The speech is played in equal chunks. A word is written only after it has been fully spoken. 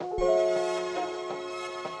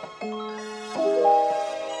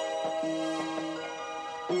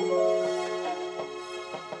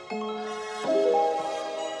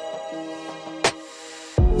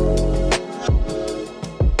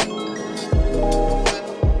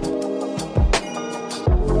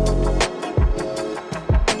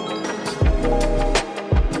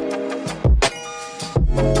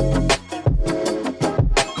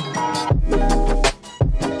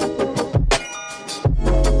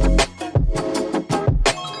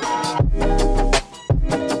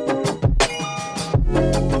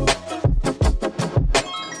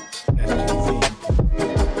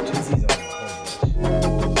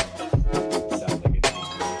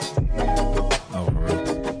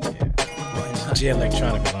Jay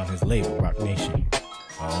Electronica was on his label, Rock Nation.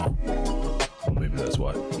 Oh, well, maybe that's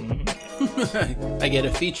why. I get a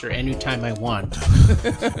feature anytime I want,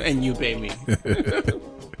 and you pay me.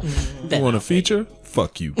 You want a feature?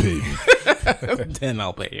 Fuck you, pay me. Then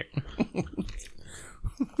I'll pay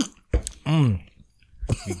you.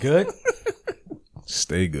 You good?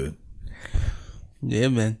 Stay good. Yeah,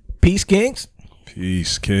 man. Peace, Kings.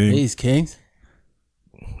 Peace, King. Peace, Kings.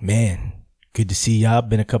 Man, good to see y'all.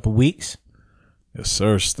 Been a couple weeks. Yes,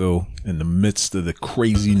 sir. Still in the midst of the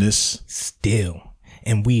craziness. Still.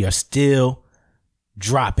 And we are still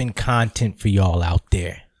dropping content for y'all out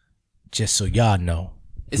there. Just so y'all know.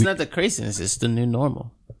 It's not the craziness. It's the new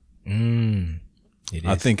normal. It is.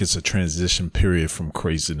 I think it's a transition period from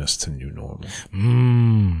craziness to new normal.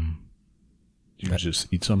 You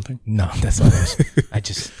just eat something? No, that's all it is. I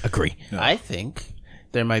just agree. I think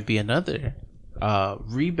there might be another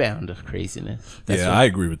rebound of craziness. I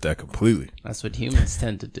agree with that completely. That's what humans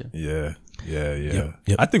tend to do. Yeah.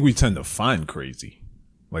 Yep. I think we tend to find crazy.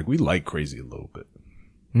 Like, we like crazy a little bit.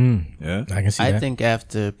 Yeah. I can see that. I think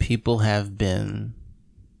after people have been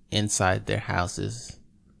inside their houses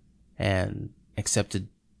and accepted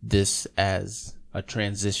this as a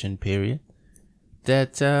transition period,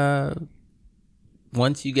 that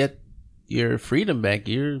once you get your freedom back,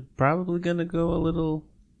 you're probably going to go a little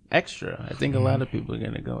extra. I think a lot of people are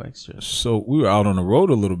going to go extra. So we were out on the road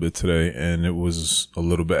a little bit today, and it was a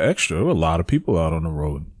little bit extra. There were a lot of people out on the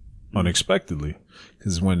road unexpectedly.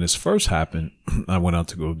 Because when this first happened, I went out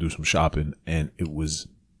to go do some shopping, and it was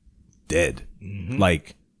dead.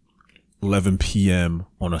 Like 11 p.m.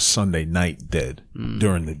 on a Sunday night dead.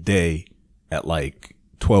 During the day at like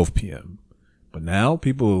 12 p.m. But now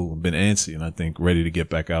people have been antsy and I think ready to get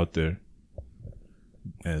back out there.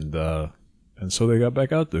 And so they got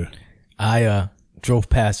back out there. I drove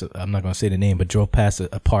past, I'm not going to say the name, but drove past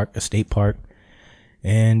a park, a state park.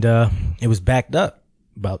 And it was backed up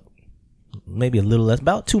about maybe a little less,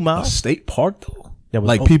 about 2 A miles. state park though? That was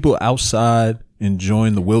Like people outside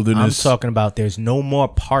enjoying the I'm wilderness. talking about there's no more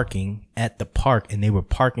parking at the park, and they were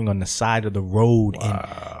parking on the side of the road,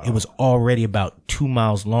 and it was already about 2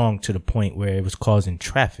 miles long to the point where it was causing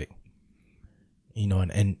traffic. You know,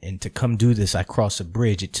 and to come do this, I crossed a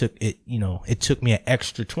bridge. It took me an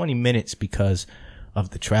extra 20 minutes because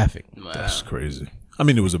of the traffic. That's crazy. I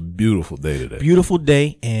mean, it was a beautiful day today. Beautiful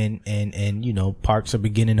day, and you know, parks are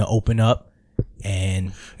beginning to open up.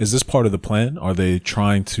 And Is this part of the plan? Are they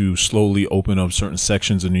trying to slowly open up certain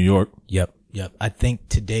sections in New York? Yep. I think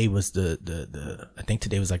today was I think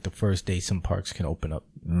today was like the first day some parks can open up.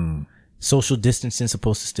 Social distancing is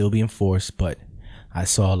supposed to still be enforced, but I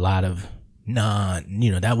saw a lot of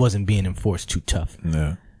that wasn't being enforced too tough.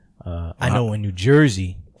 Yeah. I know in New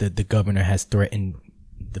Jersey, the governor has threatened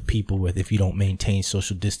the people with, if you don't maintain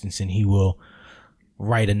social distancing, he will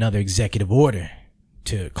write another executive order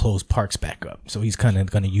to close parks back up. So he's kind of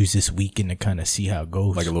going to use this weekend to kind of see how it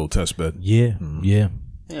goes. Like a little test bed. Yeah.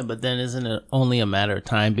 Yeah, but then isn't it only a matter of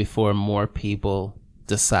time before more people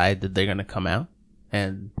decide that they're going to come out?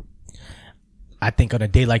 And I think on a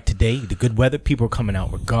day like today, the good weather, people are coming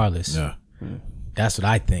out regardless. Yeah. That's what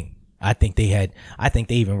I think. I think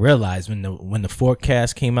they even realized when the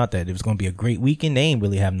forecast came out that it was going to be a great weekend. They ain't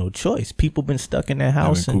really have no choice. People been stuck in their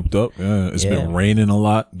house. Been cooped up. Yeah. It's been raining a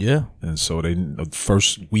lot. Yeah. And so the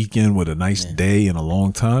first weekend with a nice day in a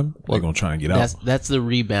long time, they're going to try and get out. that's the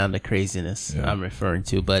rebound of craziness I'm referring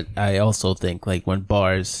to. But I also think like when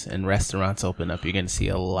bars and restaurants open up, you're going to see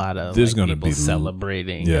a lot of There's like, gonna people be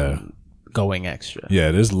celebrating and going extra. Yeah,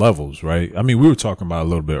 there's levels, right? I mean, we were talking about a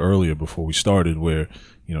little bit earlier before we started where,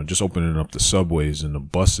 you know, just opening up the subways and the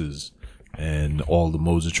buses and all the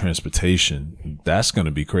modes of transportation, that's going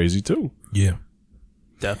to be crazy too. Yeah.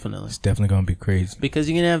 Definitely. It's definitely going to be crazy. Because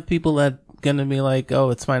you're going to have people that going to be like, oh,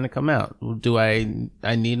 it's fine to come out. Do I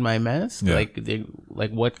need my mask? Yeah.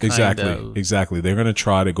 Like what kind of... Exactly. They're going to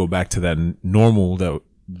try to go back to that normal that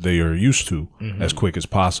they are used to as quick as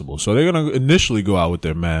possible. So they're going to initially go out with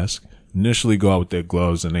their mask, initially go out with their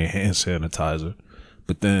gloves and their hand sanitizer.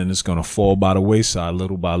 But then it's going to fall by the wayside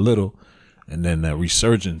little by little. And then that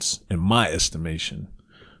resurgence, in my estimation,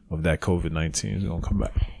 of that COVID-19 is going to come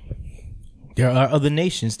back. There are other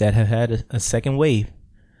nations that have had a second wave.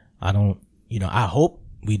 I hope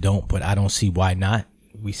we don't, but I don't see why not.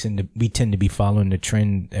 We tend to be following the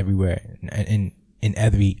trend everywhere in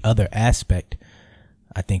every other aspect.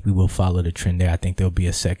 I think we will follow the trend there. I think there'll be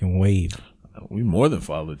a second wave. We more than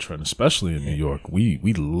followed the trend, especially in New York. We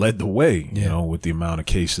led the way, you know, with the amount of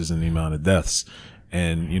cases and the amount of deaths.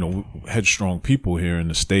 And, you know, headstrong people here in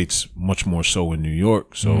the States, much more so in New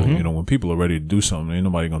York. So, you know, when people are ready to do something, ain't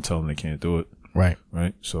nobody going to tell them they can't do it. Right.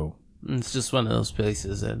 Right. So It's just one of those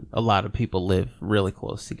places that a lot of people live really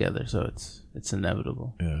close together, so it's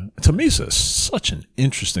inevitable. Yeah. To me, it's such an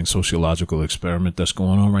interesting sociological experiment that's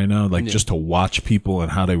going on right now. Like just to watch people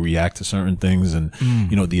and how they react to certain things. And,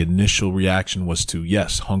 you know, the initial reaction was to,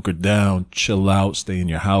 yes, hunker down, chill out, stay in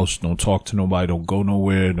your house, don't talk to nobody, don't go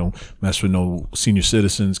nowhere, don't mess with no senior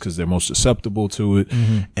citizens because they're most susceptible to it.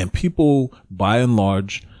 And people, by and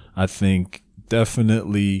large, I think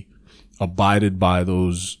definitely abided by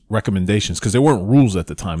those recommendations because there weren't rules at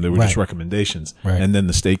the time. They were just recommendations. Right. And then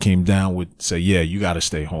the state came down would say, yeah, you got to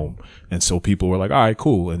stay home. And so people were like, all right,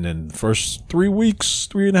 cool. And then the first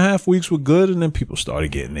 3.5 weeks were good. And then people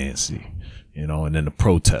started getting antsy, you know, and then the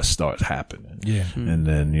protests start happening. Yeah. And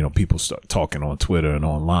then, you know, people start talking on Twitter and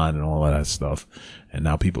online and all of that stuff. And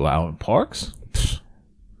now people are out in parks.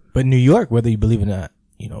 But New York, whether you believe it or not,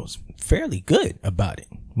 you know, is fairly good about it.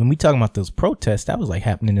 When we talking about those protests, that was like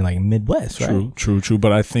happening in like Midwest, right? True.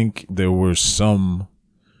 But I think there were some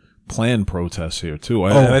planned protests here too.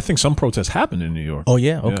 And I think some protests happened in New York. Oh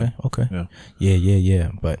yeah, okay.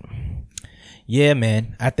 Yeah. But yeah,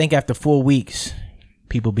 man, I think after 4 weeks,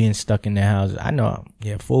 people being stuck in their houses,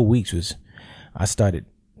 4 weeks was, I started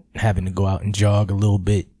having to go out and jog a little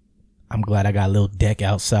bit. I'm glad I got a little deck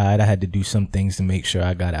outside. I had to do some things to make sure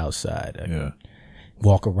I got outside.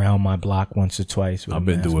 Walk around my block once or twice. I've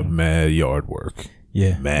been doing mad yard work.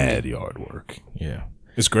 Yeah. Mad yard work. Yeah.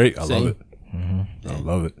 It's great. I love it. Mm-hmm. I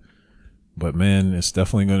love it. But man, it's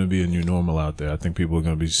definitely going to be a new normal out there. I think people are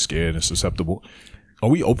going to be scared and susceptible. Are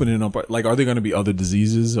we opening up? Like, are there going to be other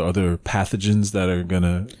diseases, other pathogens that are going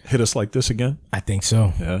to hit us like this again? I think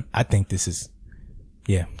so. Yeah. I think this is,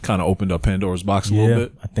 kind of opened up Pandora's box a little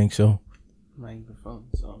bit. I think so. Microphone,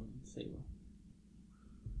 so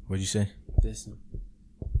What'd you say? this.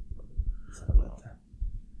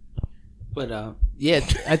 But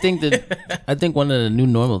I think one of the new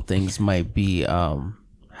normal things might be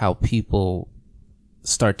how people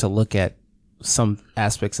start to look at some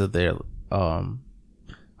aspects of their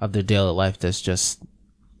daily life that's just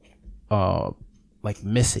like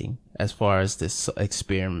missing as far as this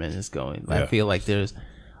experiment is going. I feel like there's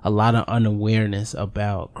a lot of unawareness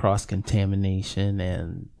about cross-contamination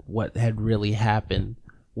and what had really happened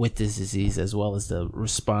with this disease, as well as the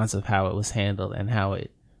response of how it was handled and how it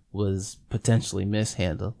was potentially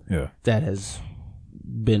mishandled. That has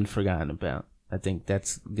been forgotten about. I think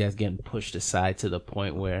that's getting pushed aside to the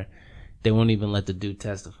point where they won't even let the dude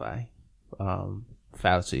testify,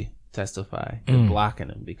 Fauci testify. They're blocking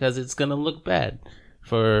him because it's gonna look bad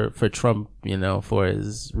for Trump, you know, for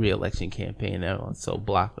his re-election campaign. Everyone, so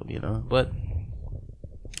block him, you know. But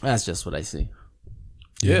that's just what I see.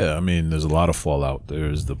 Yeah, I mean, there's a lot of fallout.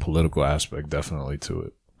 There's the political aspect definitely to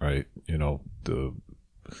it, right? You know, the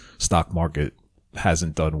stock market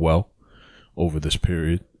hasn't done well over this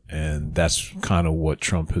period, and that's kind of what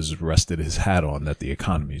Trump has rested his hat on, that the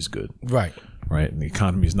economy is good. Right. And the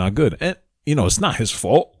economy is not good. And, you know, it's not his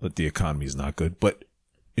fault that the economy is not good, but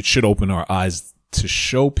it should open our eyes to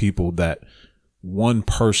show people that one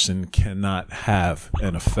person cannot have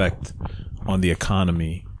an effect on the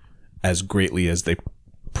economy as greatly as they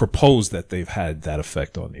propose that they've had that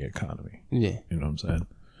effect on the economy. Yeah. You know what I'm saying?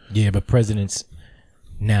 Yeah, but presidents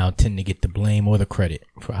now tend to get the blame or the credit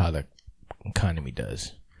for how the economy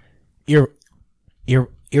does.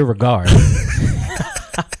 Irregard.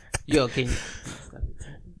 Yo, can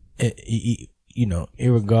you know,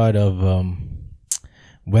 irregard of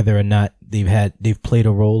whether or not they've played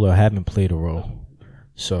a role or haven't played a role.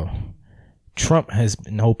 So Trump has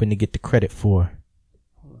been hoping to get the credit for.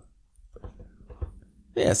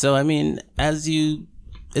 Yeah, so I mean, as you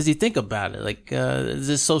think about it, like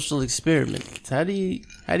this social experiment, how do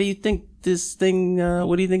you think this thing?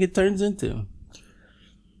 What do you think it turns into?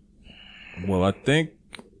 Well, I think,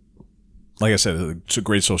 like I said, it's a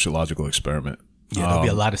great sociological experiment. Yeah, there'll be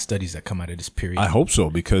a lot of studies that come out of this period. I hope so,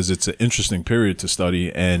 because it's an interesting period to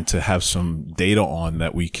study and to have some data on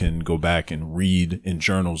that we can go back and read in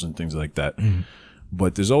journals and things like that.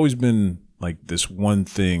 But there's always been like this one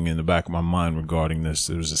thing in the back of my mind regarding this.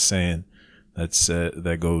 There's a saying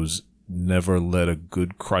that goes, "Never let a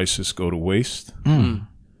good crisis go to waste." And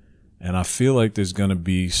I feel like there's going to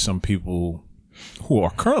be some people who are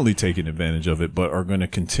currently taking advantage of it, but are going to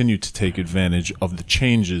continue to take advantage of the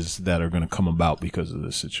changes that are going to come about because of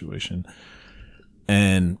this situation.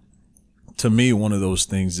 And to me, one of those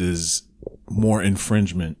things is more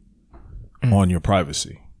infringement on your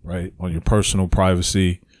privacy, right? On your personal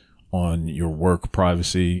privacy, on your work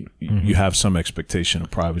privacy. You have some expectation of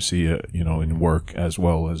privacy, you know, in work as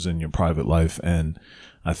well as in your private life. And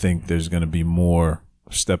I think there's going to be more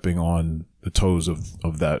stepping on the toes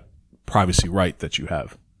of that privacy right that you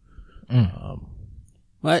have.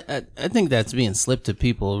 Well, I think that's being slipped to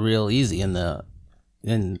people real easy in the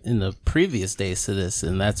previous days to this,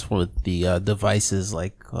 and that's with the devices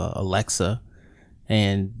like Alexa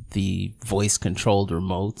and the voice controlled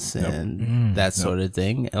remotes and that sort of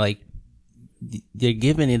thing. Like, they're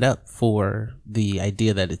giving it up for the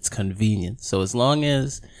idea that it's convenient. So as long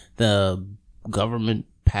as the government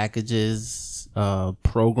packages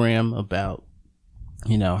program about,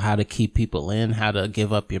 you know, how to keep people in, how to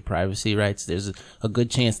give up your privacy rights, there's a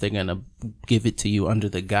good chance they're going to give it to you under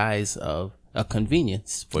the guise of a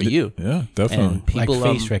convenience for you. Yeah, definitely. And people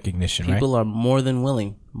like face recognition, right? People are more than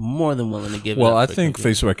willing to give it Well, up. I think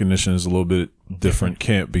face recognition is a little bit different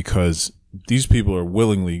camp because these people are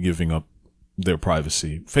willingly giving up their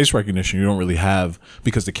privacy. Face recognition, you don't really have,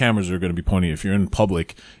 because the cameras are going to be pointing. If you're in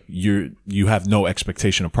public, you have no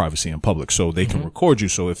expectation of privacy in public, so they can record you.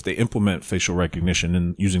 So if they implement facial recognition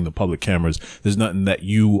and using the public cameras, there's nothing that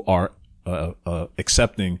you are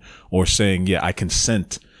accepting or saying, yeah, I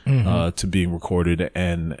consent to being recorded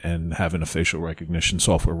and having a facial recognition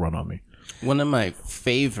software run on me. One of my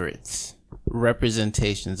favorite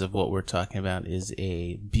representations of what we're talking about is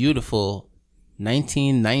a beautiful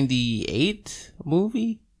 1998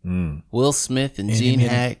 movie. Will Smith and Gene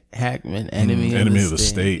Hackman, Enemy of the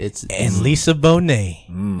State. And Lisa Bonet.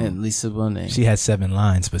 And Lisa Bonet. She had 7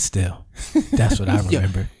 lines, but still, that's what I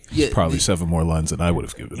remember. Yeah, Probably 7 more lines than I would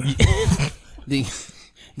have given her.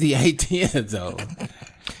 The idea, though,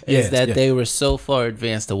 is that they were so far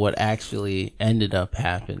advanced to what actually ended up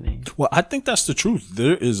happening. Well, I think that's the truth.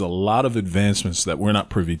 There is a lot of advancements that we're not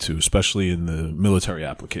privy to, especially in the military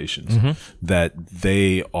applications, that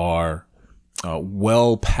they are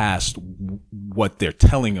well past what they're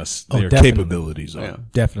telling us their capabilities are. Yeah.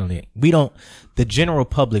 Definitely. The general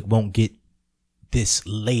public won't get this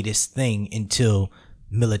latest thing until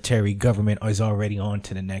military government is already on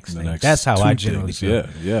to the next thing. That's how I generally feel.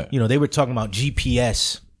 Yeah. You know, they were talking about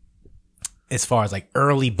GPS as far as like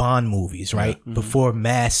early Bond movies, right? Before the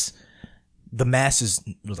masses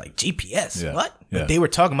was like GPS. Yeah. What? Yeah. But they were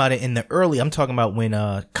talking about it in the early. I'm talking about when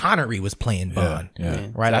Connery was playing Bond. Yeah.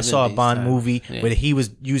 Right. I saw a Bond movie Yeah. where he was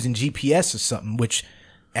using GPS or something, which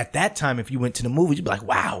at that time, if you went to the movies, you'd be like,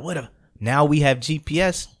 wow, now we have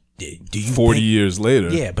GPS. Do you 40 years later.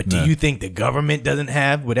 Yeah, but do you think the government doesn't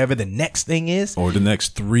have whatever the next thing is? Or the next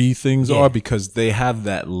 3 things are, because they have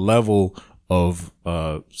that level of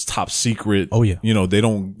top secret. Oh, yeah. You know,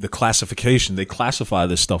 the classification, they classify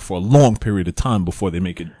this stuff for a long period of time before they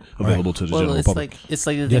make it available to the general public. It's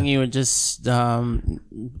like the thing you were just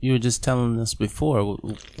telling us before.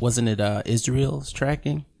 Wasn't it Israel's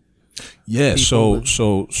tracking? Yeah, so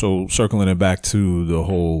circling it back to the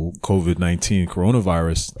whole COVID-19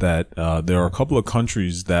 coronavirus, that there are a couple of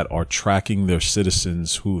countries that are tracking their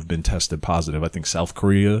citizens who have been tested positive. I think South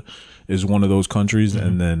Korea is one of those countries,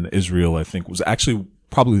 and then Israel, I think, was actually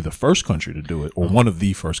probably the first country to do it, or one of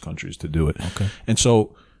the first countries to do it. Okay. And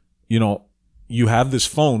so, you know, you have this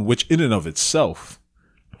phone, which in and of itself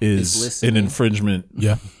is an infringement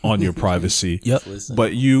on your privacy. Yep.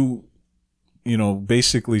 But you know,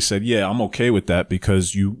 basically said, yeah, I'm okay with that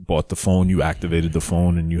because you bought the phone, you activated the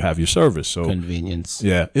phone, and you have your service. So Convenience.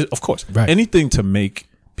 yeah, of course. Right. Anything to make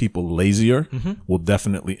people lazier will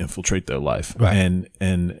definitely infiltrate their life. Right.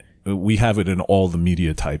 And we have it in all the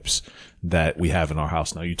media types that we have in our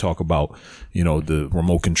house. Now you talk about, you know, the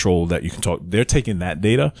remote control that you can talk, they're taking that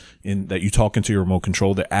data in that you talk into your remote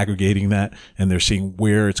control, they're aggregating that, and they're seeing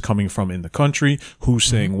where it's coming from in the country, who's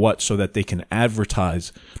saying what, so that they can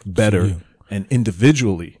advertise better and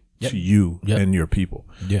individually to you and your people.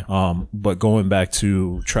 Yeah. But going back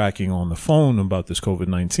to tracking on the phone about this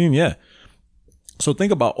COVID-19, yeah. So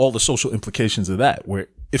think about all the social implications of that, where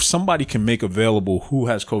if somebody can make available who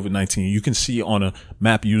has COVID-19, you can see on a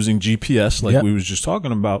map using GPS, like we was just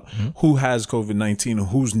talking about, who has COVID-19 and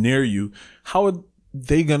who's near you. How are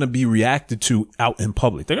they going to be reacted to out in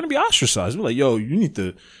public? They're going to be ostracized. We're like, yo, you need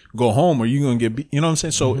to go home or you're going to get, you know what I'm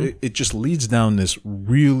saying? So it just leads down this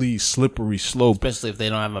really slippery slope. Especially if they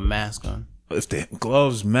don't have a mask on. If they have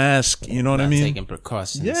gloves, mask, you know what I mean? Taking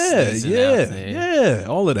precautions. Yeah,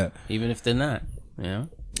 all of that. Even if they're not, you know?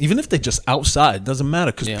 Even if they're just outside, it doesn't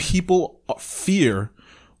matter because people fear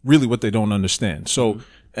really what they don't understand. So,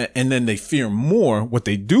 and then they fear more what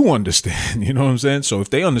they do understand. You know what I'm saying? So if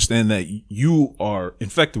they understand that you are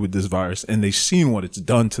infected with this virus and they've seen what it's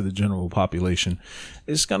done to the general population,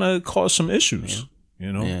 it's going to cause some issues,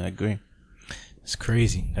 you know? Yeah, I agree. It's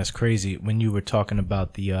crazy. That's crazy. When you were talking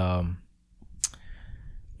about the,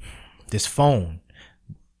 this phone,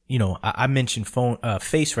 you know, I mentioned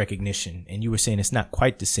face recognition, and you were saying it's not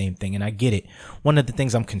quite the same thing, and I get it. One of the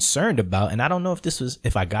things I'm concerned about, and I don't know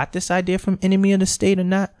if I got this idea from Enemy of the State or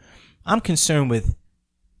not, I'm concerned with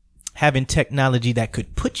having technology that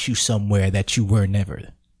could put you somewhere that you were never.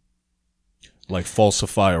 Like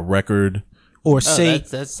falsify a record. Or say,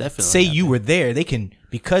 that's definitely say you were there, they can,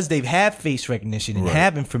 because they've had face recognition and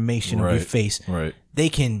have information of your face, they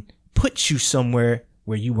can put you somewhere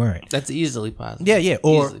where you weren't. That's easily possible. Yeah.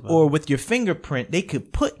 Or with your fingerprint, they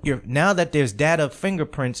could put now that there's data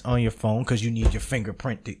fingerprints on your phone, because you need your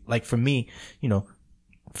fingerprint to, like for me, you know,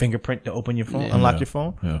 fingerprint to open your phone, unlock your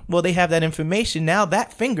phone. Yeah. Well, they have that information. Now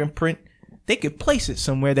that fingerprint, they could place it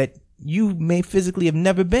somewhere that you may physically have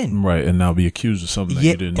never been. Right, and now be accused of something that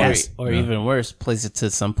you didn't do. Or even worse, place it to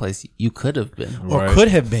someplace you could have been. Or could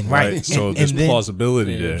have been, right. So there's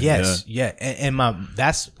plausibility there. Yes, yeah. And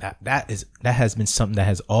that has been something that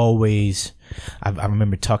has always, I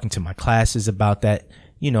remember talking to my classes about that.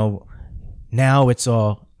 You know, now it's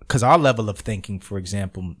all, because our level of thinking, for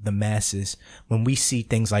example, the masses, when we see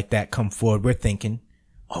things like that come forward, we're thinking,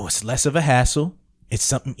 oh, it's less of a hassle. It's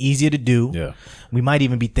something easier to do. Yeah. We might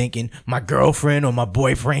even be thinking my girlfriend or my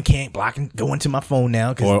boyfriend can't block and go into my phone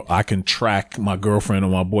now. Or I can track my girlfriend or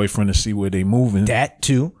my boyfriend to see where they moving. That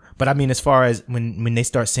too. But I mean, as far as when they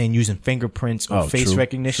start saying using fingerprints or face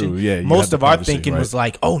recognition, Yeah, most of our thinking was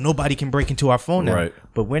like, oh, nobody can break into our phone now. Right.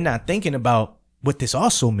 But we're not thinking about what this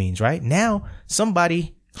also means, right? Now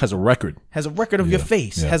somebody has a record of your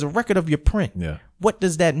face, has a record of your print. Yeah. What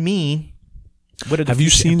does that mean? Have you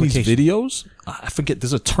seen these videos? I forget.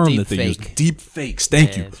 There's a term that they use. Deep fakes.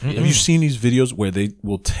 Thank you. Have you seen these videos where they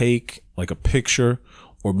will take like a picture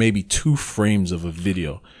or maybe 2 frames of a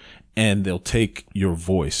video, and they'll take your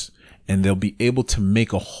voice and they'll be able to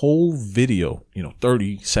make a whole video,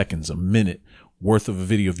 30 seconds, a minute worth of a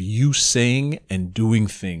video of you saying and doing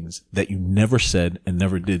things that you never said and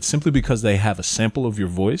never did, simply because they have a sample of your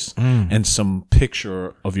voice and some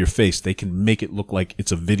picture of your face. They can make it look like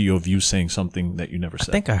it's a video of you saying something that you never said.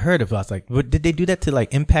 I think I heard about, like, did they do that to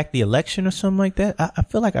like impact the election or something like that? I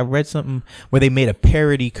feel like I read something where they made a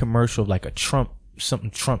parody commercial of like something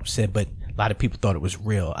Trump said, but a lot of people thought it was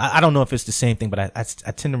real. I don't know if it's the same thing, but I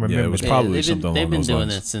tend to remember. Yeah, it was probably something along those lines. They've been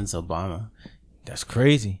doing it since Obama. That's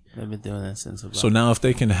crazy. They've been doing that since Obama. So now if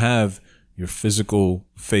they can have your physical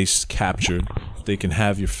face captured, if they can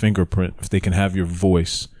have your fingerprint, if they can have your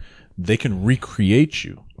voice, they can recreate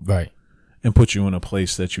you. Right. And put you in a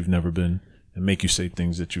place that you've never been and make you say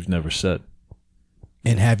things that you've never said.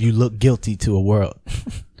 And have you look guilty to a world.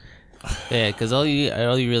 Yeah, because all you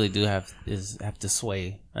really do have to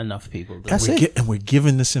sway enough people. That's it. And we're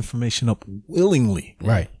giving this information up willingly.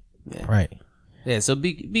 Right. Yeah. Right. Yeah, so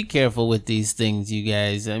be careful with these things, you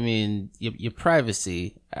guys. I mean, your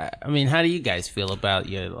privacy. I mean, how do you guys feel about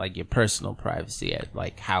your personal privacy at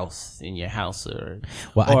like in your house or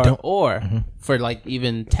for like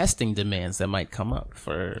even testing demands that might come up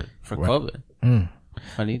for COVID?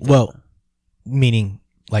 How do you meaning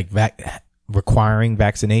like requiring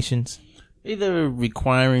vaccinations? Either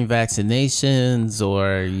requiring vaccinations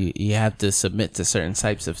or you have to submit to certain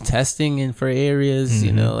types of testing for areas,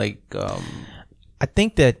 I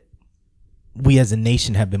think that we as a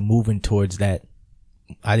nation have been moving towards that.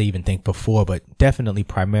 I didn't even think before, but definitely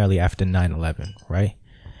primarily after 9/11, right?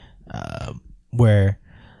 Where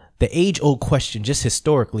the age-old question, just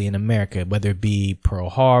historically in America, whether it be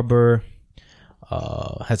Pearl Harbor,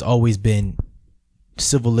 has always been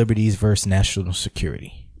civil liberties versus national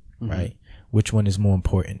security, right? Which one is more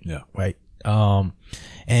important? Yeah. Right.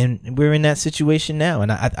 And we're in that situation now.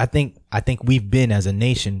 And I think we've been, as a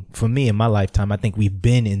nation, for me in my lifetime, I think we've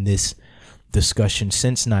been in this discussion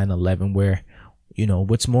since 9/11 where,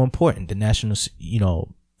 what's more important, the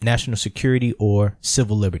national security or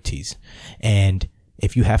civil liberties. And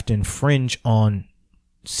if you have to infringe on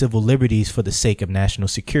civil liberties for the sake of national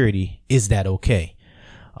security, is that okay?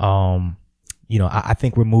 I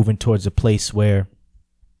think we're moving towards a place where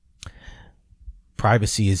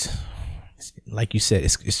privacy is, like you said,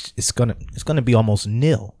 it's gonna be almost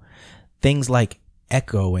nil. Things like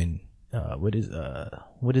Echo and what is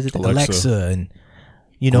it, Alexa and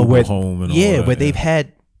Google where Home and yeah, all that, where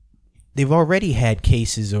they've already had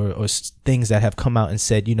cases or things that have come out and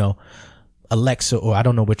said, Alexa, or I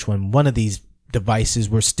don't know which one of these devices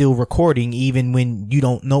were still recording even when you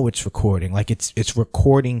don't know it's recording. Like it's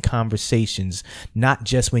recording conversations, not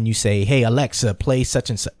just when you say, hey Alexa, play such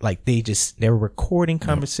and such. Like they're recording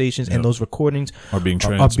conversations and those recordings are being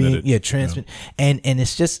transmitted. Transmitted. And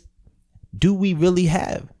it's just, do we really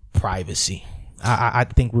have privacy? I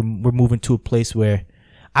think we're moving to a place where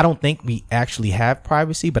I don't think we actually have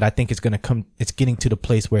privacy, but I think it's getting to the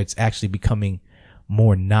place where it's actually becoming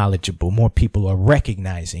more knowledgeable. More people are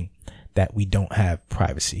recognizing that we don't have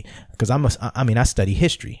privacy. Because I study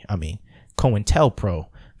history. I mean, COINTELPRO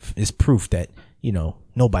is proof that, you know,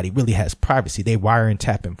 nobody really has privacy. They wire and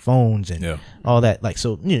tapping phones and all that. Like,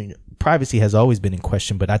 so, you know, privacy has always been in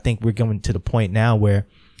question, but I think we're going to the point now where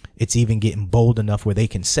it's even getting bold enough where they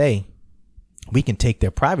can say we can take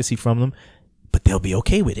their privacy from them, but they'll be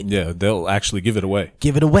okay with it. Yeah, they'll actually give it away.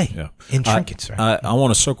 Give it away. Yeah. In trinkets, right? I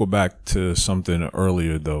want to circle back to something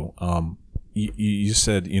earlier, though. You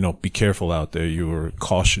said, you know, be careful out there. You were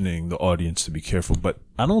cautioning the audience to be careful, but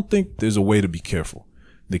I don't think there's a way to be careful.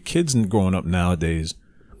 The kids growing up nowadays,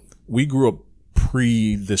 we grew up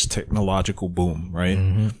pre this technological boom, right?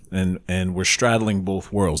 And we're straddling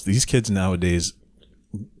both worlds. These kids nowadays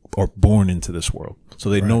are born into this world, so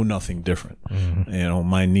they know nothing different. You know,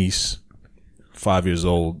 my niece, 5 years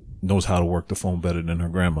old, knows how to work the phone better than her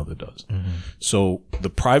grandmother does. So the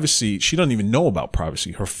privacy, she doesn't even know about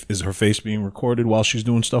privacy. Is her face being recorded while she's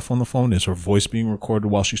doing stuff on the phone? Is her voice being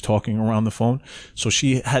recorded while she's talking around the phone? So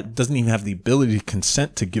she doesn't even have the ability to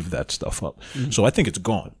consent to give that stuff up. So I think it's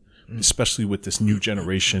gone, especially with this new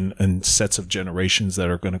generation and sets of generations that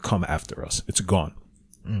are going to come after us. It's gone.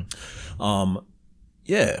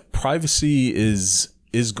 Yeah, privacy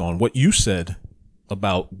is gone. What you said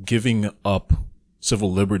about giving up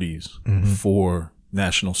civil liberties for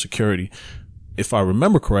national security, if I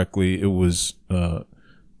remember correctly, it was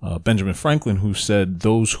Benjamin Franklin who said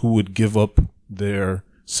those who would give up their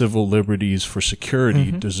civil liberties for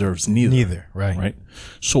security deserves neither. Right.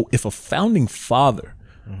 So if a founding father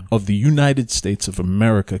of the United States of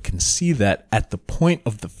America can see that at the point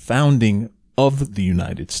of the founding of the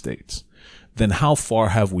United States, then how far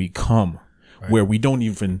have we come where we don't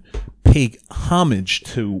even pay homage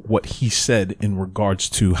to what he said in regards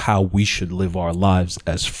to how we should live our lives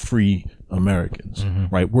as free Americans,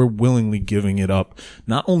 right? We're willingly giving it up,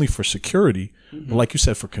 not only for security, but like you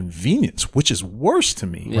said, for convenience, which is worse to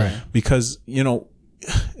me, because, you know,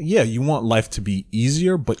 yeah, you want life to be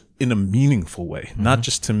easier, but in a meaningful way, not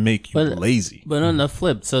just to make you lazy. But on the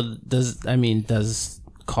flip, so does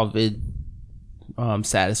COVID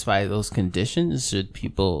satisfy those conditions? Should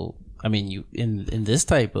people, I mean, you in this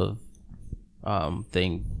type of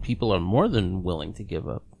thing, people are more than willing to give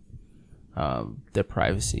up their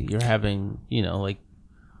privacy. You're having, you know, like,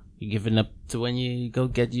 you're giving up to when you go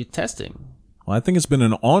get your testing. Well, I think it's been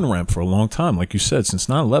an on-ramp for a long time, like you said, since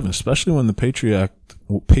 9/11, especially when the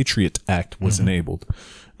Patriot Act was enabled.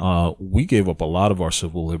 We gave up a lot of our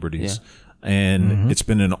civil liberties. And it's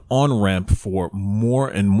been an on-ramp for more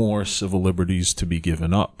and more civil liberties to be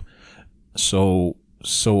given up. So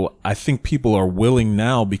I think people are willing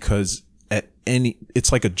now because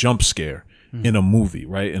it's like a jump scare in a movie,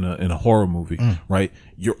 right? In a horror movie, right?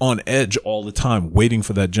 You're on edge all the time waiting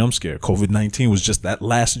for that jump scare. COVID-19 was just that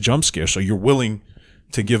last jump scare. So you're willing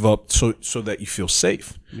to give up so that you feel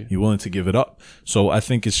safe. You're willing to give it up. So I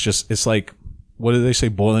think it's like, what do they say?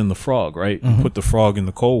 Boiling the frog, right? You put the frog in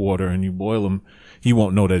the cold water and you boil him. He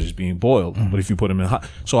won't know that it's being boiled. But if you put him in hot,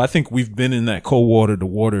 so I think we've been in that cold water. The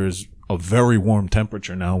water is a very warm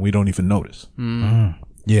temperature now. We don't even notice.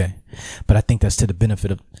 Yeah. But I think that's to the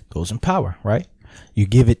benefit of those in power, right? You're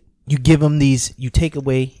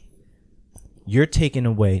taking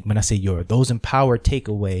away, when I say those in power take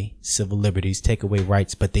away civil liberties, take away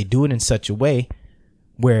rights, but they do it in such a way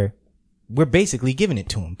where we're basically giving it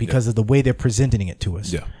to them because of the way they're presenting it to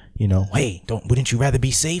us. Yeah. You know, hey, wouldn't you rather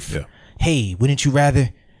be safe? Yeah. Hey, wouldn't you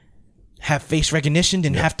rather have face recognition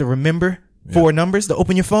than have to remember 4 numbers to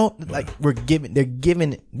open your phone? Like, we're giving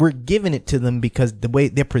it to them because the way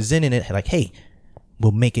they're presenting it, like, hey,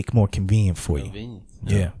 we'll make it more convenient for you.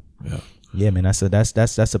 Yeah, man. That's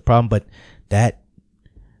a problem, but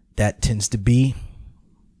that tends to be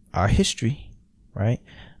our history, right?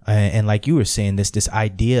 And like you were saying, this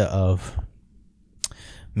idea of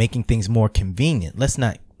making things more convenient. Let's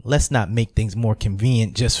not make things more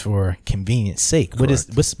convenient just for convenience sake. What's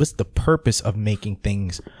the purpose of making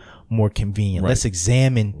things more convenient? Let's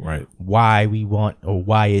examine why we want or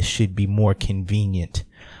why it should be more convenient.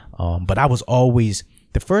 But I was always,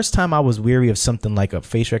 the first time I was weary of something like a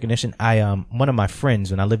face recognition, one of my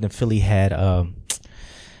friends when I lived in Philly had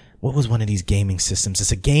what was one of these gaming systems?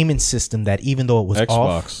 It's a gaming system that even though it was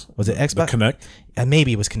off, was it Xbox? The Kinect?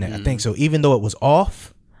 Maybe it was Kinect. I think so. Even though it was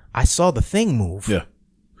off, I saw the thing move. Yeah.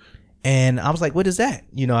 And I was like, what is that?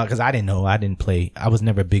 You know, because I didn't know. I didn't play. I was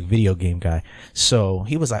never a big video game guy. So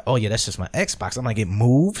he was like, oh, yeah, that's just my Xbox. I'm like, it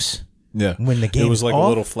moves? Yeah. When the game it was is like off. a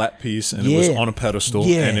little flat piece and it was Yeah. on a pedestal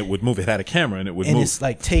Yeah. and it would move. It had a camera and it would and move. it's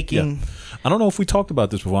like taking. Yeah. I don't know if we talked about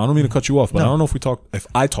this before. I don't mean to cut you off, but I don't know if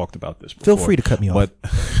I talked about this before. Feel free to cut me off.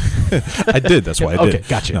 But I did. That's why I did. Okay,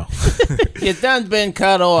 gotcha. No. Your done been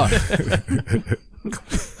cut off.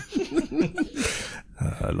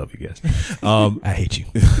 I love you guys. I hate you.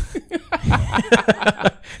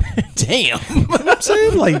 Damn. I'm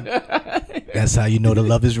saying, like, that's how you know the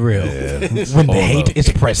love is real. When the All hate love.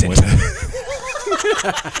 is present.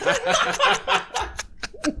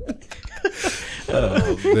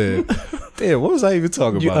 Oh, man. Damn, what was I even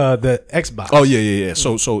talking about? The Xbox. Oh yeah.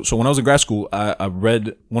 So when I was in grad school, I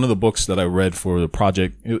read one of the books that I read for the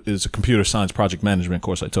project. It is a computer science project management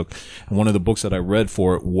course I took, and one of the books that I read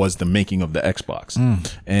for it was the making of the Xbox.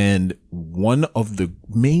 And one of the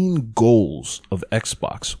main goals of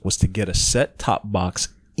Xbox was to get a set-top box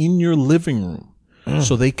in your living room,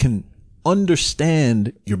 so they can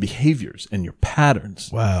understand your behaviors and your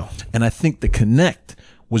patterns. Wow. And I think the Kinect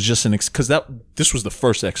was just because this was the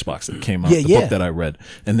first Xbox that came out, Yeah, the yeah. book that I read,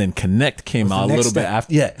 and then Kinect came the out a next little bit step.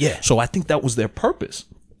 after. Yeah. So I think that was their purpose,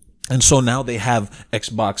 and so now they have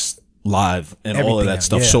Xbox Live and all of Everything that now,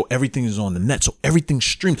 stuff. yeah. So everything is on the net. So everything's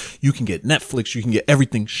streamed. You can get Netflix. You can get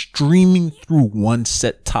everything streaming through one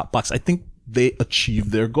set top box. I think they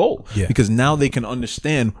achieved their goal because now they can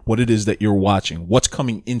understand what it is that you're watching, what's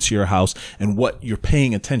coming into your house, and what you're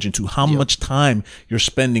paying attention to, how much time you're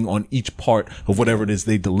spending on each part of whatever it is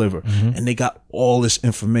they deliver. And they got all this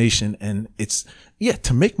information, and it's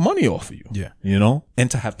to make money off of you. You know,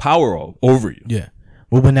 and to have power over you. Yeah.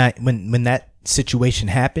 Well, when that situation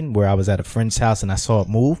happened where I was at a friend's house and I saw it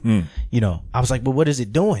move, you know, I was like, well, what is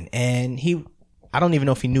it doing? And I don't even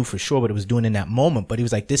know if he knew for sure what it was doing in that moment, but he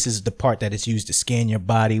was like, this is the part that is used to scan your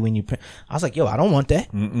body when you I was like, yo, I don't want that.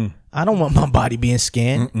 I don't want my body being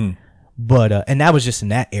scanned. But and that was just in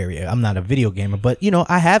that area. I'm not a video gamer, but you know,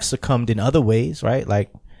 I have succumbed in other ways, right?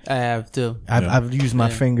 Like I have too. I've used my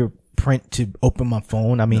fingerprint to open my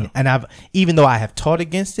phone. I mean, and even though I have taught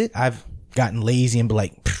against it, I've gotten lazy and be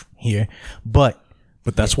like, here. But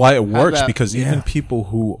that's why it works, about- because even people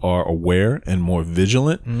who are aware and more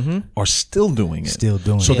vigilant are still doing it. Still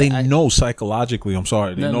doing so it. they know psychologically,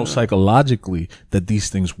 they know psychologically that these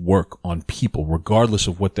things work on people, regardless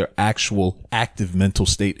of what their actual active mental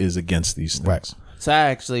state is against these things. Right. So I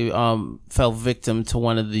actually fell victim to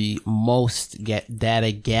one of the most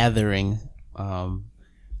data gathering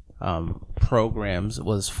programs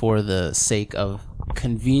was for the sake of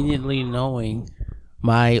conveniently knowing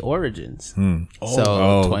my origins. So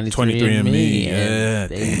 23andMe. Yeah,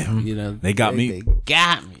 they, damn. you know, They got me. They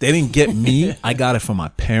got me. They didn't get me. I got it for my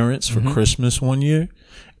parents for Christmas one year.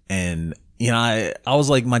 And, you know, I was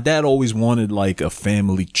like, my dad always wanted like a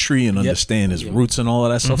family tree and understand his roots and all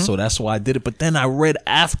of that stuff. So that's why I did it. But then I read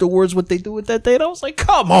afterwards what they do with that data. I was like,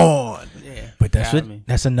 come on. Yeah, But got me.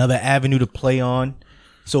 that's another avenue to play on.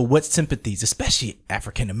 So what sympathies, especially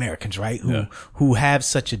African Americans, right? Who have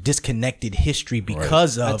such a disconnected history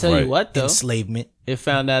because of I tell you what, though, enslavement. it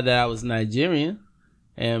found out that I was Nigerian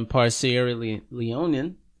and part Sierra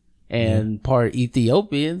Leonean and part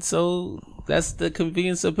Ethiopian. So that's the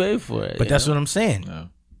convenience of pay for it. But that's what I'm saying.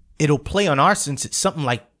 It'll play on our sense. It's something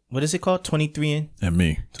like, what is it called?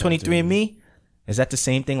 23andMe? Is that the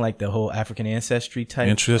same thing like the whole African ancestry type?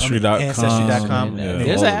 Ancestry.com. Ancestry.com. Yeah. Yeah,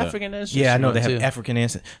 There's all an of that. African ancestry. Yeah, I know they have too. African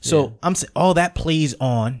ancestry. So I'm saying all that plays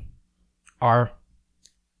on our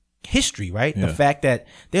history, right? The fact that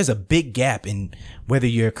there's a big gap in whether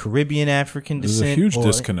you're Caribbean African There's a descent. huge or,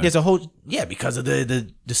 disconnect. There's a whole because of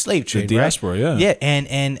the slave trade, diaspora, right? yeah.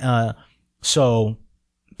 and so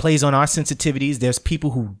plays on our sensitivities. There's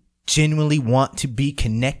people who genuinely want to be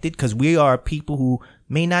connected because we are people who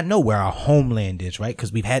may not know where our homeland is, right?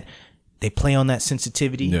 Because they play on that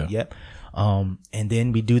sensitivity. Yeah. Yep. And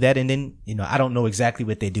then we do that, and then I don't know exactly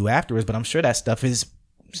what they do afterwards, but I'm sure that stuff is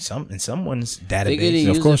in someone's They're going to database.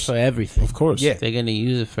 use course. it for everything. Of course. Yeah. They're going to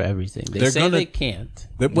use it for everything. They They're say gonna- they can't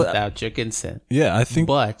but- without your consent. Yeah, I think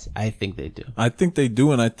But I think they do. I think they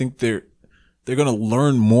do, and I think they're going to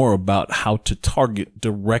learn more about how to target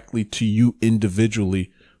directly to you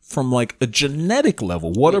individually from like a genetic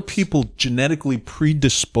level. What are people genetically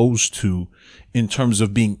predisposed to in terms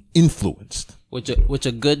of being influenced? Which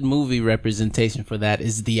a good movie representation for that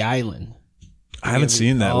is The Island. I haven't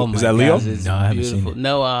seen that. Oh Is my that Leo? gosh, it's No, I haven't beautiful. seen it.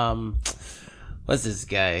 No, what's this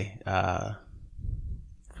guy?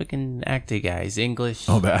 Freaking actor guy. He's English.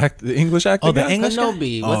 Oh, the English actor. Oh, the guy? English guy?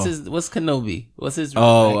 Kenobi. What's Kenobi? What's his real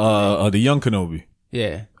Oh, the young Kenobi.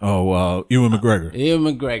 yeah. Oh, Ewan McGregor. Ian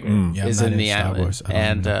McGregor Yeah, I'm is not in The into Star Island. Wars. I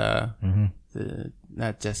don't And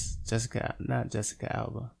not Jessica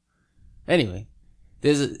Alba. Anyway,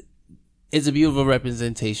 there's it's a beautiful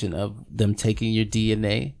representation of them taking your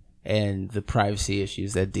DNA and the privacy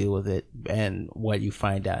issues that deal with it and what you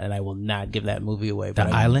find out. And I will not give that movie away. The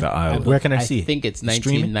Island? The Island. Where can I see it? I think it's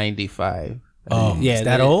Streaming? 1995. Oh, yeah, is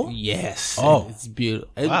that old? Yes. Oh. It's beautiful.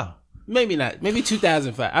 Wow. Maybe not. Maybe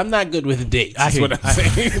 2005. I'm not good with dates. I That's hear what you. I'm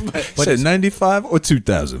saying. But Was it 95 or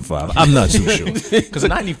 2005? I'm not too sure. Because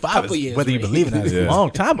 95 Couple is, years, whether you right? believe it or not, is a Yeah.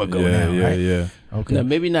 long time ago now, right? yeah. Okay. no,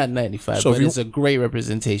 maybe not 95, So if but you- it's a great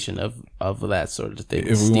representation of that sort of thing. If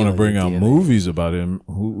we want to Stealing bring your out DNA. movies about him,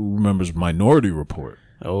 who remembers Minority Report?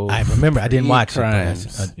 Oh, I remember. I didn't watch it. but crimes.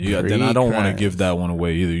 that's- Yeah, then I don't want to Pre-crimes. give that one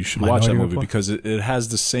away either. You should watch Minority that movie Report? because it has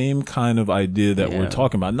the same kind of idea that Yeah. we're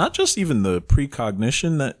talking about. Not just even the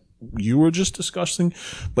precognition that you were just discussing,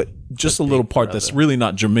 but just a little part that's really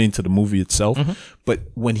not germane to the movie itself. But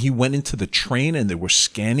when he went into the train and they were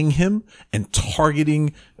scanning him and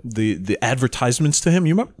targeting the advertisements to him,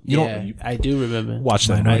 you remember? You yeah, don't I do remember. watch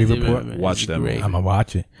that Minority movie. Report? remember. Watch It's that great. movie. I'm gonna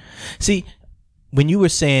watch it. See, when you were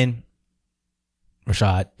saying,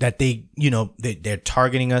 Rashad, that they're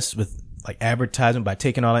targeting us with like advertising by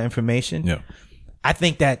taking all that information. Yeah. I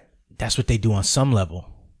think that's what they do on some level.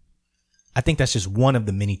 I think that's just one of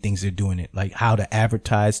the many things they're doing it, like how to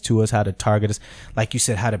advertise to us, how to target us, like you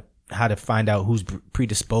said, how to find out who's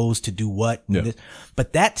predisposed to do what. Yeah.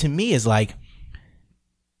 But that to me is like,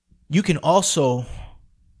 you can also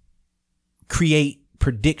create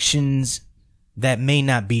predictions that may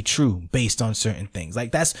not be true based on certain things.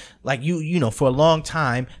 Like that's like for a long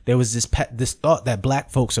time there was this thought that black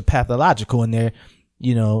folks are pathological and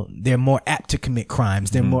they're more apt to commit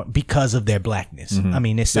crimes. They're more because of their blackness. I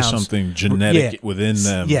mean, it There's sounds something genetic yeah. within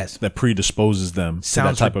them Yes. that predisposes them to that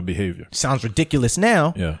Sounds type ri- of behavior. sounds ridiculous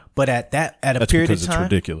now. Yeah. But at a That's period of because it's time,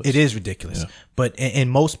 ridiculous. it is ridiculous. Yeah. But and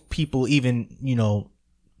most people, even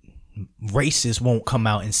racists, won't come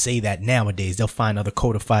out and say that nowadays. They'll find other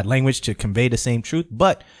codified language to convey the same truth.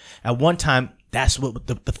 But at one time, that's what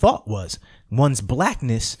the thought was. One's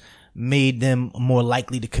blackness made them more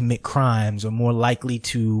likely to commit crimes or more likely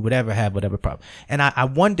to have whatever problem. And I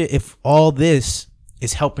wonder if all this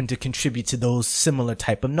is helping to contribute to those similar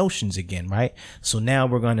type of notions again, right? So now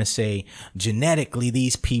we're going to say genetically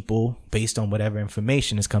these people, based on whatever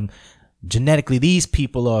information has come, genetically these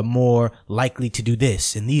people are more likely to do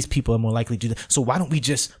this and these people are more likely to do that. So why don't we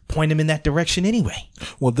just point them in that direction anyway?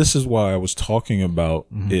 Well, this is why I was talking about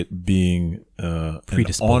it being an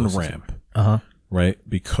Predisposed. on-ramp, Uh-huh. right?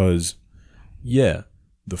 Because,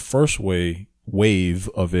 the first wave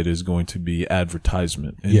of it is going to be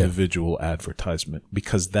advertisement, individual advertisement,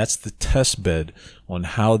 because that's the test bed on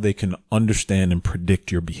how they can understand and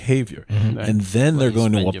predict your behavior. And then they're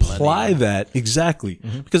going to spend your money apply on. that exactly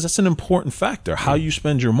because that's an important factor. How you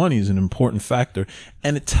spend your money is an important factor,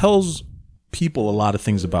 and it tells people a lot of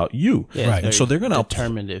things about you. Yeah, Right. And so they're going to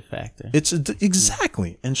determinative factor. it's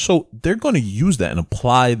exactly. And so they're going to use that and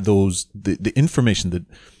apply the information that,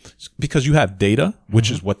 because you have data,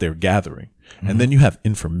 which is what they're gathering. And then you have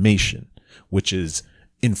information, which is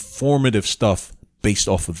informative stuff based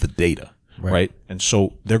off of the data. Right. And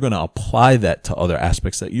so they're going to apply that to other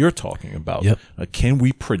aspects that you're talking about. Yep. Can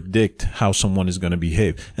we predict how someone is going to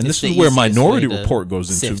behave? And It's this is the where easiest Minority way to Report goes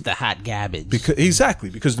into. sift the hot garbage.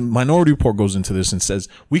 Because the Minority Report goes into this and says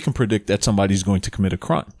we can predict that somebody's going to commit a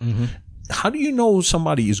crime. How do you know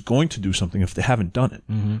somebody is going to do something if they haven't done it?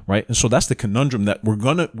 Right. And so that's the conundrum that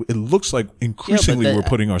it looks like increasingly that- we're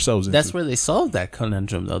putting ourselves into. That's where they solved that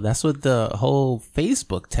conundrum, though. That's what the whole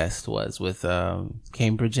Facebook test was with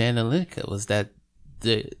Cambridge Analytica. Was that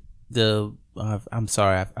I'm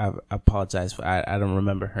sorry, I apologize for I don't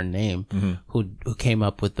remember her name who came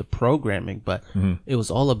up with the programming, but it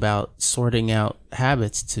was all about sorting out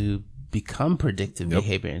habits to become predictive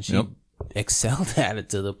behavior, and she excelled at it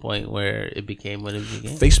to the point where it became what it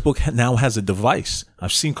became. Facebook now has a device.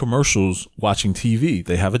 I've seen commercials watching TV.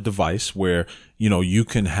 They have a device where, you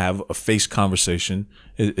can have a face conversation.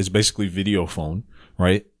 It's basically video phone,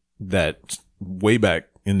 right? That way back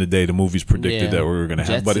in the day, the movies predicted that we were going to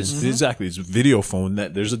have, but it's it's video phone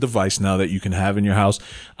that there's a device now that you can have in your house.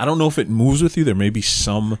 I don't know if it moves with you. There may be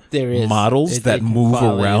some There is. models They that can move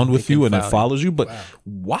follow around you. with They you can and it follow you. follows you. But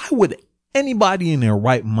why would anybody in their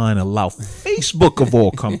right mind allow Facebook of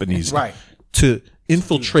all companies Right. to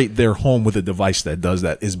infiltrate their home with a device that does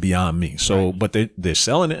that is beyond me. So, but they're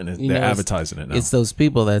selling it and they're advertising it now. It's those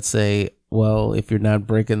people that say, well, if you're not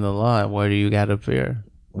breaking the law, what do you got to fear?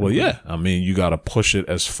 Well, yeah. I mean, you got to push it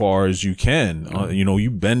as far as you can.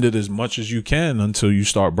 You bend it as much as you can until you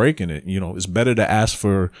start breaking it. It's better to ask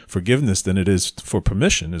for forgiveness than it is for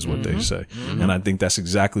permission, is what they say. And I think that's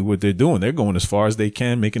exactly what they're doing. They're going as far as they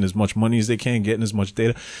can, making as much money as they can, getting as much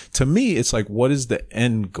data. To me, it's like, what is the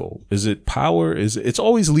end goal? Is it power? It's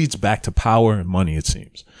always leads back to power and money, it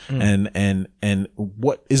seems. And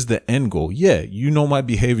what is the end goal? Yeah, my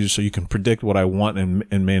behavior so you can predict what I want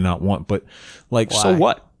and may not want, but so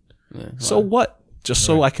what? Yeah, so what? Just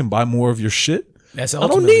so I can buy more of your shit? I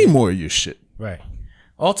don't need more of your shit. Right.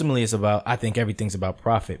 Ultimately, I think everything's about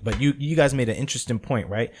profit. But you guys made an interesting point,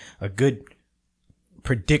 right? A good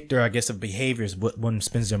predictor, I guess, of behavior is what one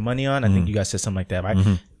spends their money on. I think you guys said something like that, right?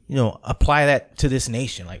 Apply that to this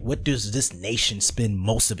nation. Like, what does this nation spend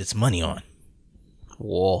most of its money on?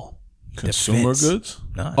 War. Consumer Defense. goods?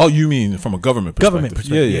 No. Oh, you mean from a government perspective? Government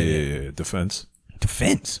perspective. Yeah.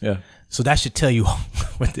 Defense. Yeah. So that should tell you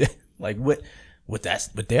what they're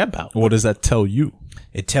about. What does that tell you?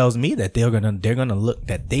 It tells me that they're gonna look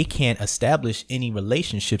that they can't establish any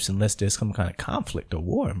relationships unless there's some kind of conflict or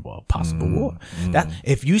war involved, possible war. That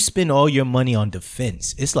if you spend all your money on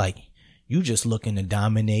defense, it's like you just looking to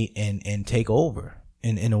dominate and take over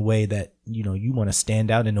in a way that you want to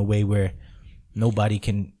stand out in a way where nobody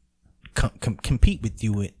can compete with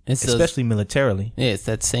you, especially militarily. Yeah, it's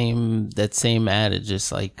that same adage.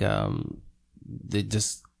 It's like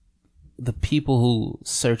the people who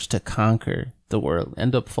search to conquer the world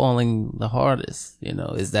end up falling the hardest.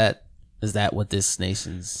 Is that what this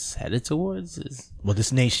nation's headed towards? Well,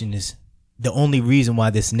 this nation is the only reason why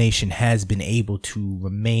this nation has been able to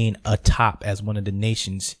remain atop as one of the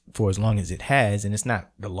nations for as long as it has, and it's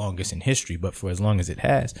not the longest in history, but for as long as it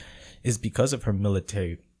has, is because of her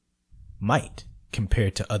military might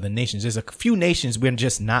compared to other nations. There's a few nations we're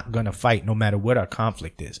just not going to fight no matter what our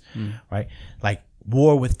conflict is, right? Like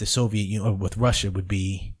war with the Soviet Union or with Russia would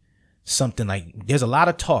be something like, there's a lot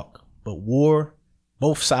of talk, but war,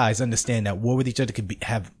 both sides understand that war with each other could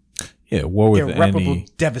have war with irreparable any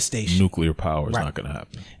devastation. Nuclear power is not going to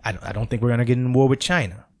happen. I don't think we're going to get in war with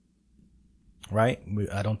China. Right?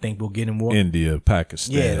 I don't think we'll get in war. India,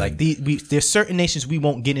 Pakistan. Yeah, like there's certain nations we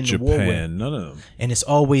won't get into war with. Japan, none of them. And it's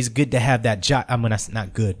always good to have that that's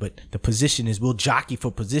not good, but the position is we'll jockey for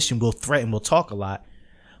position, we'll threaten, we'll talk a lot.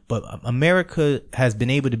 But America has been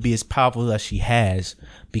able to be as powerful as she has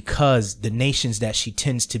because the nations that she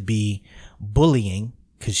tends to be bullying,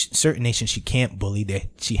 because certain nations she can't bully, that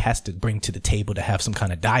she has to bring to the table to have some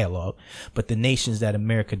kind of dialogue. But the nations that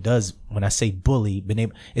America does, when I say bully,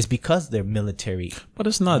 it's because they're military. But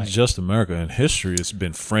it's not just America. In history, it's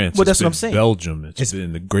been France. Well, that's been what I'm saying. Belgium. It's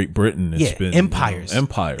been the Great Britain. It's been empires.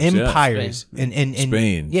 Empires. And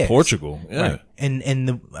Spain, Portugal. Yeah. Right.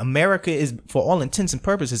 And America is, for all intents and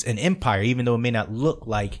purposes, an empire, even though it may not look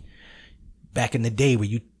like back in the day where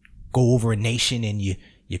you go over a nation and you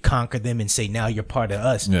conquer them and say, now you're part of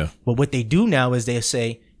us. Yeah. But what they do now is they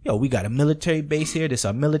say, we got a military base here. This is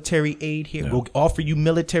our military aid here. Yeah. We'll offer you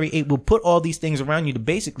military aid. We'll put all these things around you to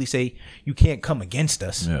basically say you can't come against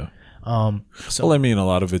us. Yeah. A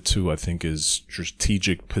lot of it too, I think, is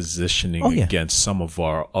strategic positioning against some of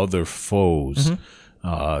our other foes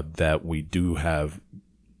that we do have,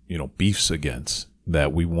 beefs against,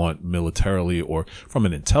 that we want militarily or from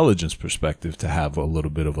an intelligence perspective to have a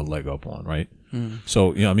little bit of a leg up on, right?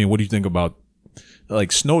 So, what do you think about,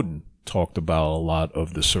 like, Snowden talked about a lot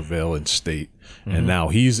of the surveillance state, and now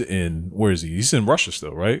where is he? He's in Russia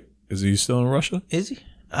still, right? Is he still in Russia? Is he?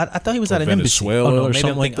 I thought he was at an embassy. Venezuela or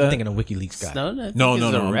something like that? I'm thinking of WikiLeaks guy. Snowden,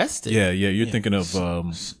 no. arrested. Yeah, you're thinking of...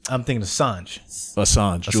 I'm thinking of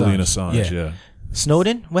Assange. Julian Assange, yeah.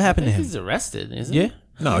 Snowden? What happened to him? He's arrested, isn't he? Yeah.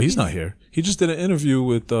 No, he's not here. He just did an interview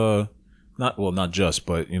with, not just,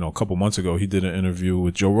 but, a couple months ago, he did an interview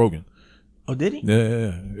with Joe Rogan. Oh, did he?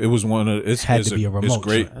 Yeah. It was one of, it's had to be a remote. It's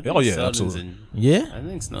great. Oh, yeah, Snowden's absolutely. I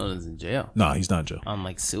think Snowden's in jail. Nah, he's not in jail. On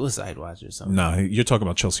like suicide watch or something. Nah, you're talking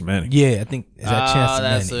about Chelsea Manning. Yeah, I think, is that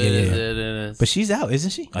Chance Manning? Yeah. It is. But she's out, isn't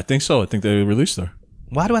she? I think so. I think they released her.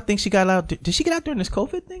 Why do I think she got out? Did she get out during this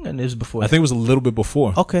COVID thing, or it was before? I think it was a little bit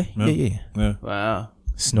before. Okay. Yeah. Wow.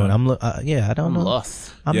 Snowden. I don't know.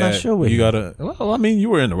 Lost. I'm not sure where you gotta. Well, you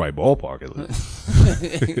were in the right ballpark at least.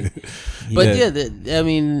 But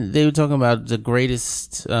they were talking about the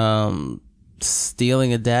greatest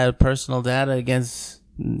stealing of personal data against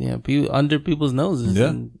people, under people's noses. Yeah.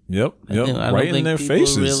 And Yep. Right in their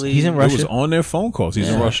faces. Really, he's in Russia. It was on their phone calls. He's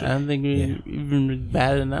in Russia. I don't think we even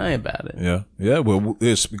batted an eye about it. Yeah. Well,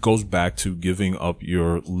 this goes back to giving up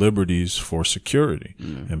your liberties for security,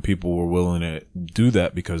 and people were willing to do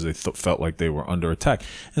that because they felt like they were under attack,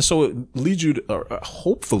 and so it leads you to,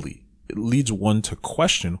 hopefully, it leads one to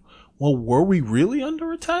question, well, were we really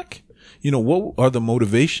under attack? What are the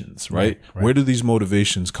motivations, right? Where do these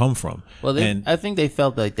motivations come from? Well, I think they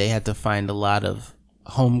felt like they had to find a lot of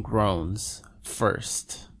homegrowns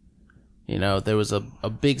first. There was a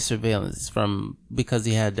big surveillance because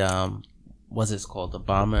he had, what's it called? The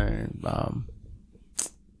bomber?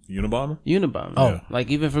 Unabomber? Unabomber. Oh. Like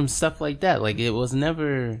even from stuff like that. Like it was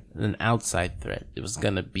never an outside threat. It was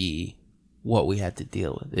going to be what we had to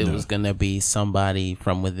deal with. It was going to be somebody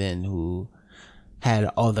from within who had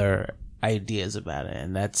other ideas about it.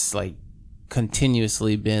 And that's like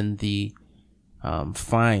continuously been the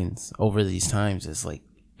finds over these times. It's like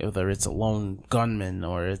whether it's a lone gunman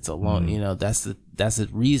or it's a lone, that's the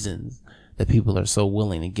reasons that people are so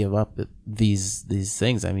willing to give up these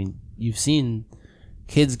things. I mean, you've seen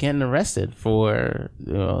kids getting arrested for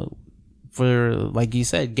like you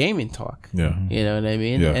said, gaming talk. Yeah. You know what I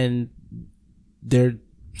mean? Yeah. And they're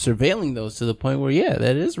surveilling those to the point where,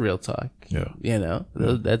 that is real talk. Yeah.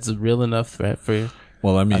 That's a real enough threat for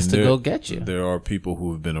us to go get you. There are people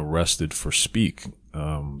who have been arrested for speak.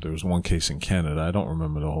 There was one case in Canada. I don't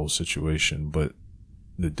remember the whole situation, but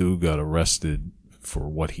the dude got arrested for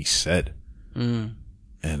what he said. And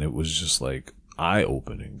it was just like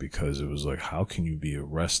eye-opening, because it was like, how can you be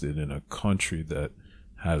arrested in a country that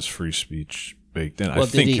has free speech baked in? I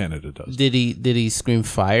think Canada does. Did he scream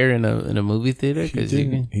fire in a movie theater?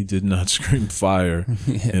 He did not scream fire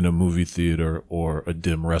in a movie theater or a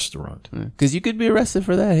dim restaurant. Because you could be arrested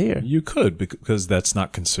for that here. You could, because that's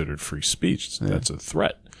not considered free speech. That's a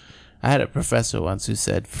threat. I had a professor once who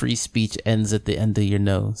said free speech ends at the end of your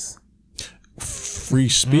nose. Free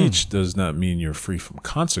speech does not mean you're free from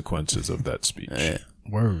consequences of that speech.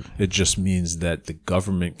 Word. It just means that the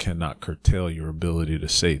government cannot curtail your ability to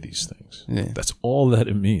say these things. That's all that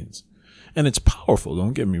it means. And it's powerful,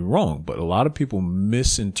 don't get me wrong, but a lot of people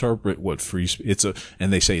misinterpret what free speech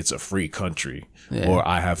and they say it's a free country or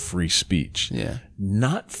I have free speech.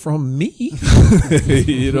 Not from me.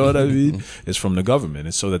 You know what I mean? It's from the government.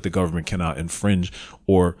 It's so that the government cannot infringe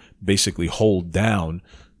or basically hold down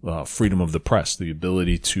freedom of the press, the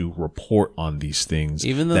ability to report on these things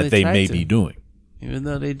that they may be doing. Even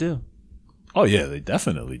though they do. Oh yeah, they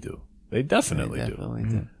definitely do. They definitely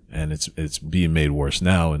do. And it's being made worse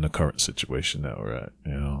now in the current situation that we're at.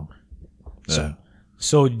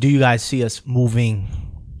 So do you guys see us moving?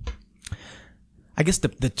 I guess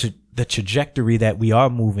the trajectory that we are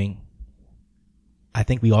moving, I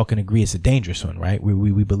think we all can agree it's a dangerous one, right?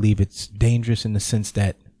 We believe it's dangerous in the sense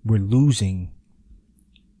that we're losing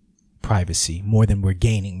privacy more than we're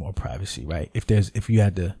gaining more privacy, right? If you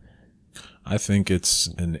had to, I think it's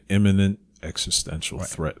an imminent existential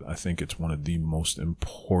threat. I think it's one of the most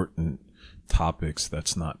important topics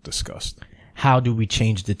that's not discussed. How do we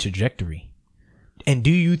change the trajectory? And do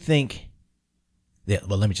you think that,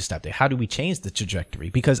 well, let me just stop there. How do we change the trajectory?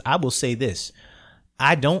 Because I will say this,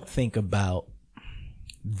 I don't think about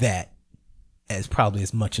that as probably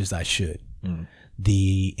as much as I should.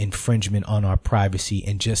 The infringement on our privacy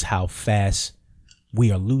and just how fast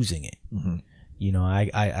we are losing it.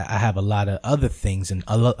 I have a lot of other things and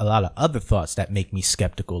a lot of other thoughts that make me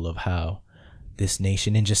skeptical of how this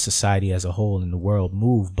nation and just society as a whole in the world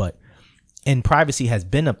move. And privacy has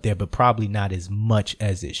been up there, but probably not as much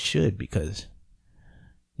as it should, because,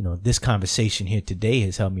 this conversation here today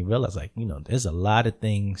has helped me realize, there's a lot of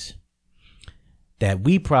things that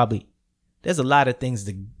there's a lot of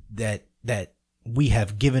things that we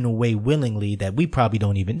have given away willingly that we probably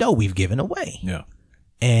don't even know we've given away. Yeah.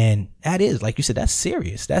 And that is, like you said, that's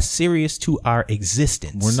serious. That's serious to our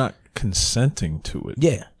existence. We're not consenting to it.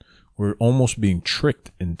 Yeah. We're almost being tricked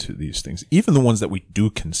into these things. Even the ones that we do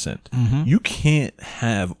consent. You can't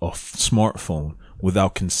have a smartphone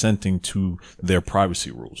without consenting to their privacy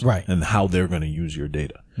rules. Right. And how they're going to use your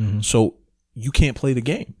data. So you can't play the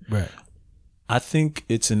game. Right. I think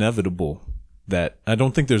it's inevitable that I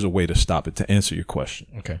don't think there's a way to stop it, to answer your question.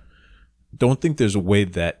 Okay. Don't think there's a way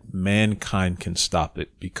that mankind can stop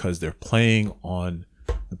it, because they're playing on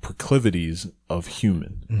the proclivities of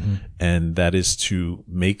human. And that is to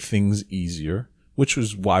make things easier, which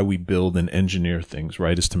is why we build and engineer things,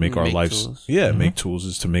 right? Is to make our lives, tools. Make tools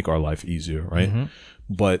is to make our life easier, right?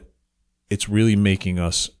 But it's really making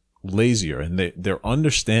us lazier, and they're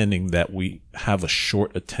understanding that we have a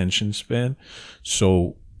short attention span.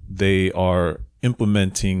 So they are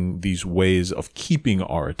implementing these ways of keeping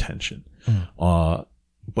our attention. But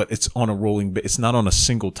it's on a rolling, it's not on a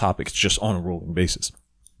single topic. It's just on a rolling basis.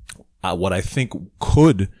 What I think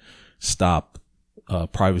could stop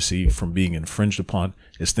privacy from being infringed upon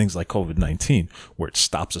is things like COVID-19, where it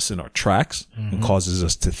stops us in our tracks and causes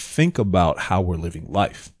us to think about how we're living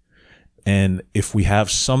life. And if we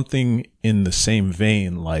have something in the same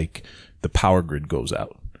vein, like the power grid goes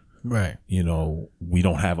out, Right. you know, we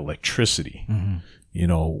don't have electricity, you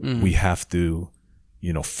know, we have to,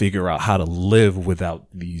 you know, figure out how to live without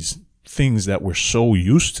these things that we're so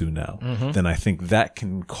used to now, then I think that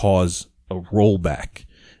can cause a rollback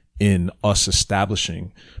in us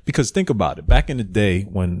establishing, because think about it, back in the day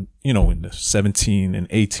when, you know, in the 17 and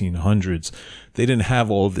 1800s, they didn't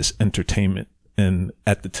have all of this entertainment and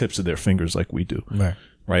at the tips of their fingers like we do. Right.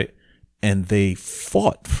 Right. And they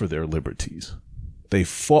fought for their liberties. They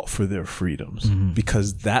fought for their freedoms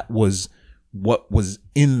because that was what was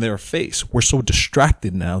in their face. We're so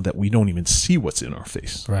distracted now that we don't even see what's in our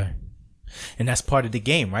face. Right. And that's part of the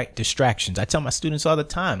game, right? Distractions. I tell my students all the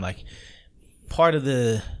time, like, part of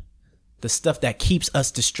the stuff that keeps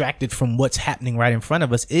us distracted from what's happening right in front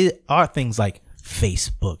of us are things like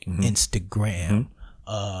Facebook, Instagram,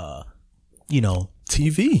 you know,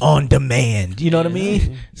 TV on demand. You know what I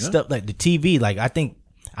mean? Stuff like the TV. Like,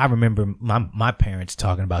 I remember my parents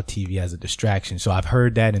talking about TV as a distraction. So I've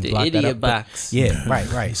heard that and The blocked that idiot up. box. Yeah,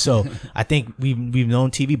 right. So I think we've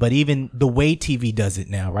known TV, but even the way TV does it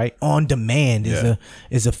now, right? On demand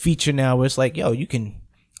is a feature now where it's like, yo, you can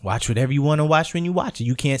watch whatever you want to watch when you watch it.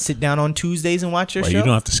 You can't sit down on Tuesdays and watch your show. You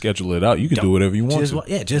don't have to schedule it out. You can do whatever you want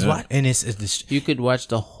to. Just watch. And it's You could watch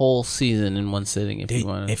the whole season in one sitting if you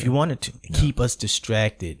wanted. if you wanted to keep us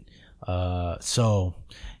distracted. So,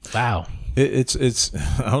 wow. It's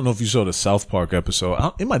I don't know if you saw the South Park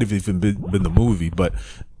episode. It might have even been the movie, but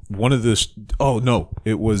one of the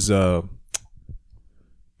it was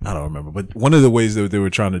I don't remember, but one of the ways that they were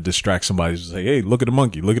trying to distract somebody was like, "Hey, look at the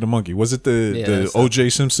monkey! Look at the monkey!" Was it the O.J.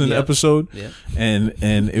 Simpson episode? Yeah. And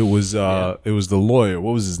it was the lawyer.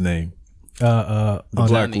 What was his name? The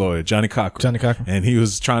black lawyer, Johnny Cochran. And he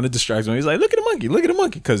was trying to distract him. He's like, "Look at the monkey! Look at the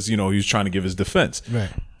monkey!" Because he was trying to give his defense. Right.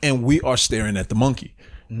 And we are staring at the monkey.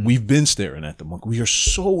 We've been staring at the monkey. We are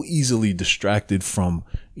so easily distracted from,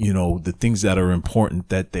 the things that are important,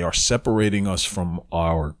 that they are separating us from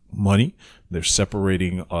our money. They're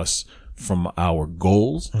separating us from our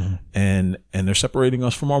goals, and they're separating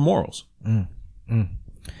us from our morals. And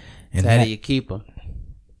how do you keep them?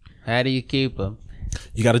 How do you keep them?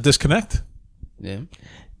 You got to disconnect. Yeah.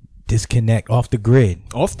 Disconnect off the grid.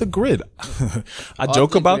 Off the grid. I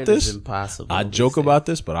joke about this. Impossible. I joke about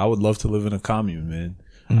this, but I would love to live in a commune, man.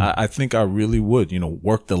 I think I really would,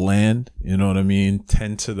 work the land, you know what I mean?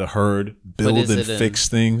 Tend to the herd, build and fix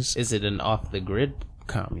things. Is it an off the grid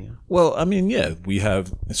commune? Well, I mean, yeah, we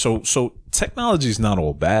have, so technology is not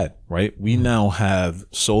all bad, right? We now have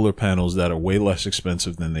solar panels that are way less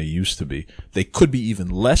expensive than they used to be. They could be even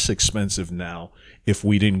less expensive now if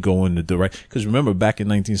we didn't go in the direct, because remember back in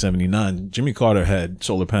 1979, Jimmy Carter had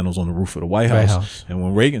solar panels on the roof of the White House. And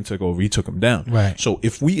when Reagan took over, he took them down. Right. So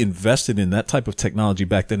if we invested in that type of technology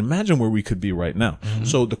back then, imagine where we could be right now.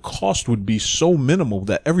 So the cost would be so minimal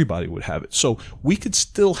that everybody would have it. So we could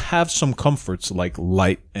still have some comforts like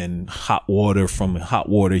light and hot water from a hot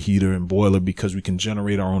water heater and boiler, because we can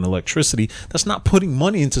generate our own electricity. That's not putting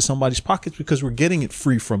money into somebody's pockets because we're getting it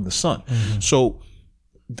free from the sun. So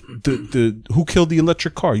the Who Killed the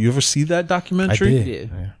Electric Car? You ever see that documentary? I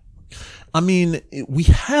did. Yeah. I mean, we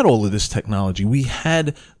had all of this technology. We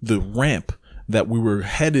had the ramp that we were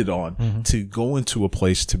headed on to go into a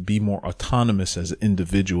place to be more autonomous as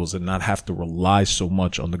individuals and not have to rely so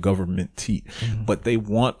much on the government teat. But they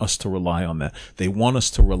want us to rely on that. They want us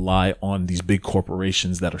to rely on these big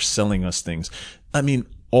corporations that are selling us things. I mean,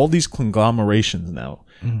 all these conglomerations now,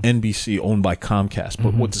 NBC owned by Comcast,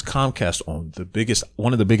 but what does Comcast own?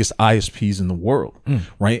 One of the biggest ISPs in the world,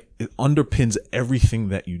 right? It underpins everything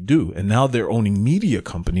that you do. And now they're owning media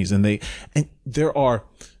companies, and there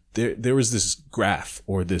is this graph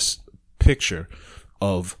or this picture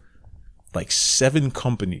of like 7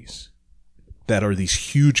 companies that are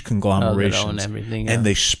these huge conglomerations, that own everything, and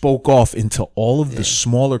they spoke off into all of the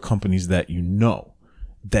smaller companies that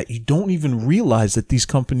that you don't even realize that these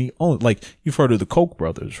companies own. Like, you've heard of the Koch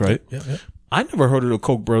brothers, right? Yeah. I never heard of the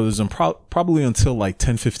Koch brothers and probably until like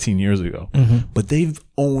 10, 15 years ago. But they've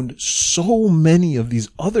owned so many of these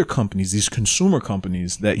other companies, these consumer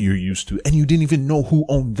companies that you're used to, and you didn't even know who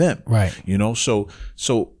owned them. Right. So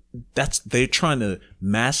they're trying to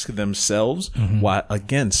mask themselves while,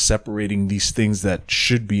 again, separating these things that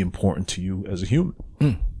should be important to you as a human.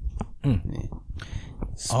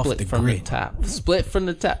 Split from the top. Split from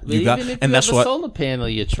the top. Even if you have a solar panel,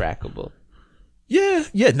 you're trackable. Yeah,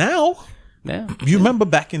 now. Yeah. You remember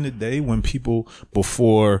back in the day when people,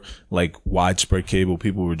 before like widespread cable,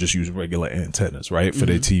 people were just using regular antennas, right? For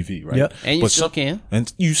their TV, right? Yep. And you still can.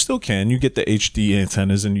 And you still can. You get the HD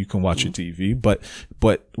antennas and you can watch your TV. But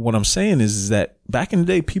what I'm saying is that back in the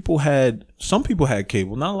day, some people had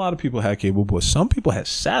cable. Not a lot of people had cable, but some people had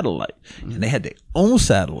satellite. And they had their own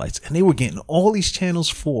satellites. And they were getting all these channels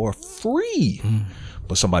for free.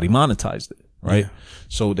 But somebody monetized it, right?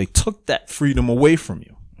 So they took that freedom away from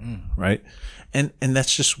you. Right. And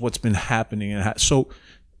that's just what's been happening. And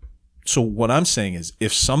so what I'm saying is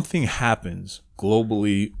if something happens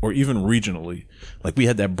globally or even regionally, like we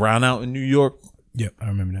had that brownout in New York. Yep, I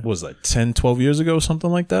remember that. What was that 10, 12 years ago, something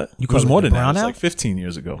like that? It call was it more the than that. It was brownout? like 15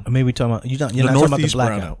 years ago. Or maybe we talking about you're The not talking about the Northeast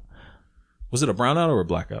blackout. brownout. Was it a brownout or a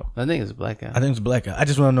blackout? I think it's a blackout. I think it's blackout. I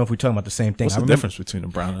just want to know if we're talking about the same thing. What's the difference between a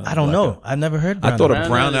brownout and I don't a know. blackout? I never heard. I thought brownout. a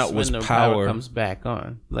brownout is was when the power comes back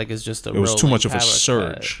on. Like it's just a It was too rolling much of a power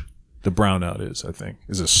surge. cut. The brownout is, I think,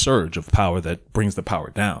 is a surge of power that brings the power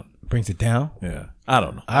down. brings it down. Yeah. I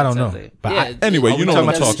don't know. I don't know. Sounds like- But yeah, anyway, it- you know it what I'm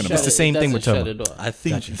doesn't talking shut about. It's the same it thing we're doesn't talking shut it off. I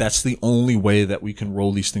think that's the only way that we can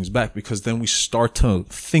roll these things back, because then we start to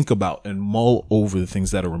think about and mull over the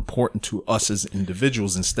things that are important to us as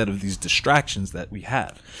individuals instead of these distractions that we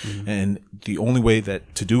have. And the only way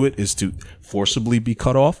that to do it is to forcibly be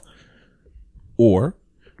cut off or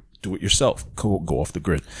do it yourself. Go off the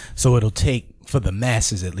grid. So it'll take, for the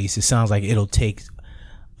masses at least, it sounds like it'll take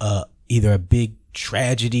either a big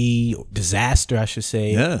tragedy, disaster, I should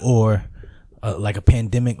say, Yeah. or like a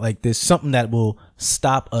pandemic like this, something that will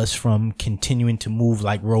stop us from continuing to move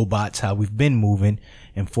like robots, how we've been moving,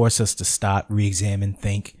 and force us to stop, re-examine,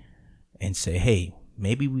 think, and say, hey,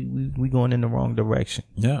 maybe we going in the wrong direction.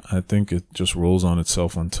 Yeah, I think it just rolls on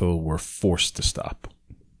itself until we're forced to stop.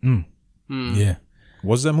 Yeah.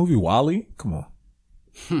 Was that movie WALL-E? Come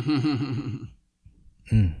on.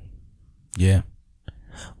 Yeah.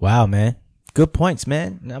 Wow, man. Good points,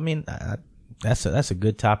 man. I mean, that's a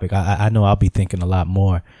good topic. I know I'll be thinking a lot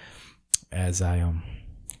more as I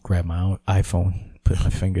grab my own iPhone, put my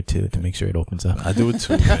finger to it to make sure it opens up. I do it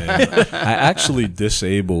too, man. I actually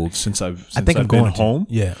disabled since I've I'm been going to. home.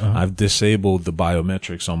 Yeah, I've disabled the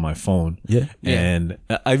biometrics on my phone. Yeah. And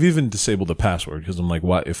I've even disabled the password because I'm like,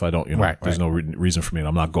 what if I don't, there's no reason for me.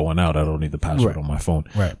 I'm not going out. I don't need the password on my phone.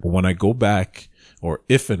 Right. But when I go back, or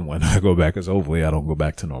if and when I go back, because hopefully I don't go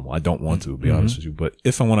back to normal. I don't want to be honest with you. But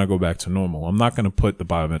if and when I go back to normal, I'm not going to put the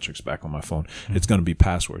biometrics back on my phone. It's going to be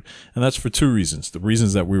password. And that's for two reasons. The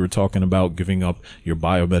reasons that we were talking about, giving up your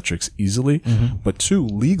biometrics easily, but two,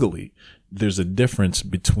 legally, there's a difference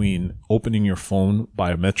between opening your phone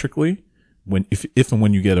biometrically if and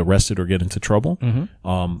when you get arrested or get into trouble.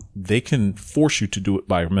 They can force you to do it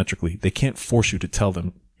biometrically. They can't force you to tell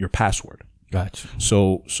them your password. Gotcha.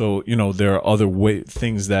 So there are other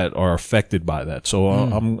things that are affected by that. So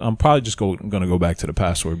I'm probably just going to go back to the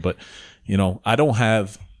password. But I don't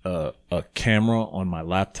have a camera on my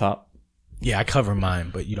laptop. Yeah, I cover mine,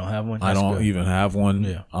 but you don't have one? I don't even have one.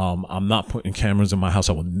 Yeah. I'm not putting cameras in my house.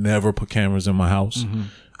 I will never put cameras in my house.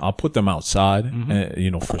 I'll put them outside,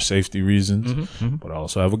 for safety reasons. But I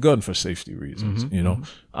also have a gun for safety reasons.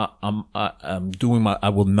 I'm doing I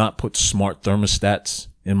will not put smart thermostats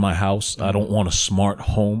in my house. I don't want a smart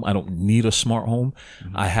home. I don't need a smart home.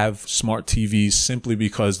 I have smart TVs simply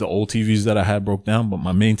because the old TVs that I had broke down, but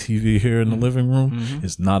my main TV here in the living room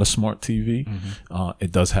is not a smart TV.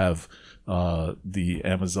 It does have the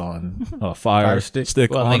Amazon Fire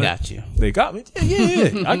stick Well, on they it. got you. They got me.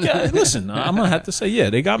 Yeah. Listen, I'm gonna have to say,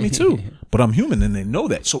 they got me too. But I'm human, and they know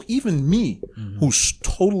that. So even me, who's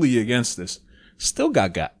totally against this, still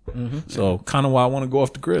got. So kind of why I want to go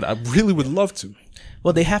off the grid. I really would love to.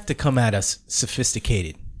 Well, they have to come at us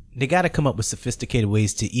sophisticated. They got to come up with sophisticated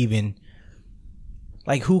ways to even,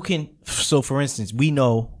 like, who can. So, for instance, we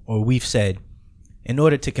know, or we've said, in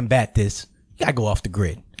order to combat this, you got to go off the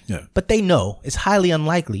grid. Yeah. But they know it's highly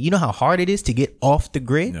unlikely. You know how hard it is to get off the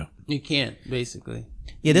grid? Yeah. You can't, basically.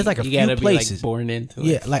 Yeah, there's like a you few gotta places. Be like born into it.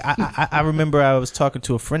 Yeah, like I remember I was talking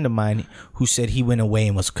to a friend of mine who said he went away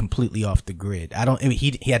and was completely off the grid.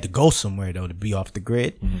 He had to go somewhere though to be off the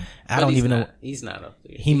grid. I don't even know. He's not off the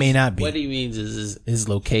grid. He may not be. What he means is his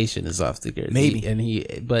location is off the grid.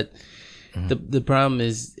 Maybe. But the problem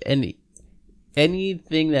is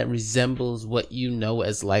anything that resembles what you know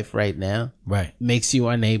as life right now, Right. makes you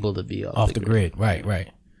unable to be Off the grid.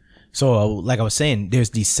 Right. So, like I was saying,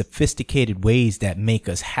 there's these sophisticated ways that make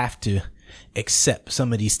us have to accept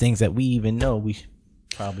some of these things that we even know we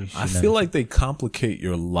probably should. I feel like they complicate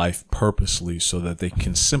your life purposely so that they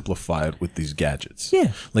can simplify it with these gadgets.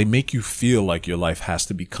 Yeah. They make you feel like your life has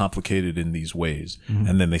to be complicated in these ways.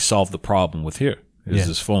 And then they solve the problem with here. Is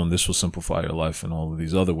this phone. This will simplify your life in all of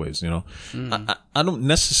these other ways, you know? I don't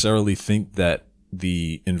necessarily think that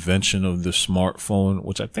the invention of the smartphone,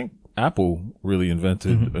 which I think Apple really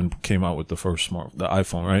invented and came out with the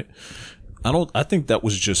iPhone, right? I think that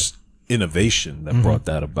was just innovation that brought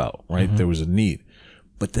that about, right? There was a need.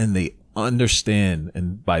 But then they understand,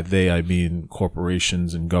 and by they I mean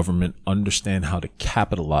corporations and government, understand how to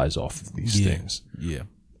capitalize off of these things.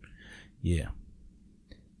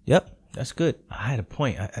 Yep, that's good. I had a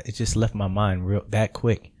point. It just left my mind that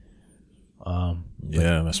quick.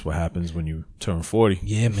 That's what happens when you turn 40.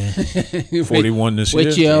 Yeah, man. 41 this year.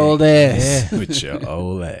 With your old ass. Yeah. With your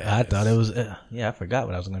old ass. I thought it was. I forgot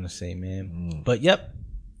what I was gonna say, man. But yep,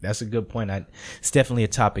 that's a good point. It's definitely a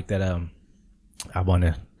topic that I want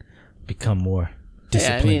to become more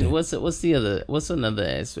disciplined. Yeah, I mean, what's another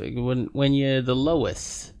aspect? When you're the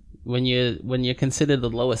lowest, when you're considered the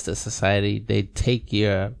lowest of society, they take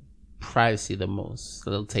your privacy the most.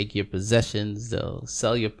 They'll take your possessions. They'll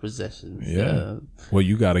sell your possessions. Yeah. Well,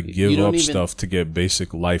 you got to give up stuff to get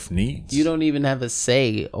basic life needs. You don't even have a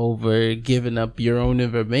say over giving up your own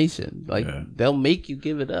information. Like they'll make you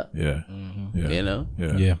give it up. Yeah. You know.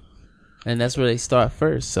 Yeah. And that's where they start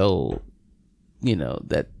first. So, you know,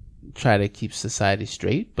 that try to keep society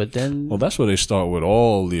straight, but then that's where they start with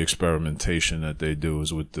all the experimentation that they do,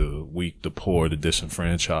 is with the weak, the poor, the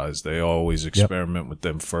disenfranchised. They always experiment with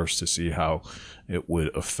them first to see how it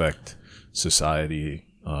would affect society,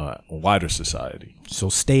 wider society. So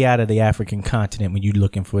stay out of the African continent when you're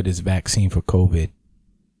looking for this vaccine for COVID.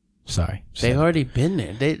 Sorry, they've already been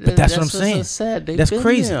there. But that's what I'm saying. So sad. That's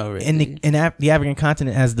crazy. And the African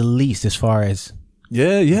continent has the least as far as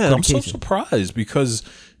I'm so surprised because,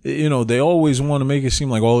 you know, they always want to make it seem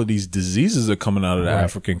like all of these diseases are coming out of the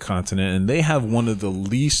African continent, and they have one of the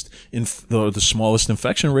least, the smallest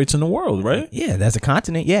infection rates in the world, right? Yeah, that's a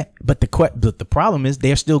continent, But the problem is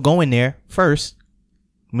they're still going there first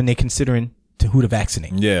when they're considering who to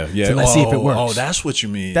vaccinate. Yeah. So let's see if it works. Oh, that's what you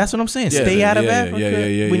mean. That's what I'm saying. Stay out of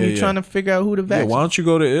Africa when you're trying to figure out who to vaccinate. Why don't you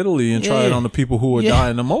go to Italy and try it on the people who are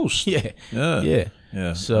dying the most?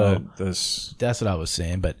 Yeah. So that's what I was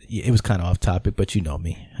saying, but it was kind of off topic. But you know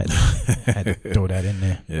me, I had to throw that in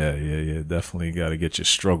there. Yeah. Definitely got to get your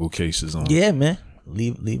struggle cases on. Yeah, man.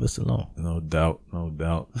 Leave us alone. No doubt.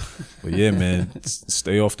 But yeah, man,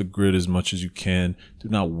 stay off the grid as much as you can. Do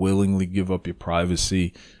not willingly give up your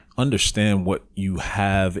privacy. Understand what you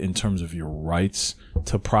have in terms of your rights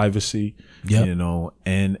to privacy, you know,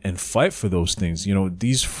 and fight for those things. You know,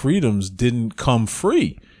 these freedoms didn't come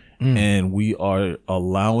free. And we are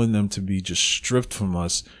allowing them to be just stripped from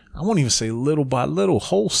us. I won't even say little by little,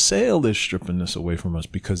 wholesale. They're stripping this away from us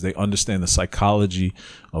because they understand the psychology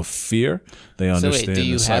of fear. They understand. So wait, do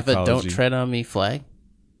you have a "Don't Tread on Me" flag?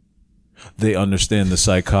 They understand the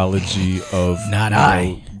psychology of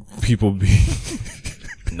people being.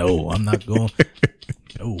 No, I'm not going.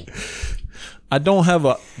 No, I don't have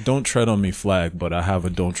a "Don't Tread on Me" flag, but I have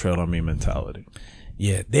a "Don't Tread on Me" mentality.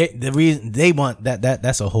 Yeah, the reason they want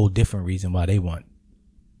that's a whole different reason why they want.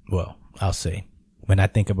 Well, I'll say, when I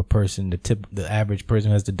think of a person, the average person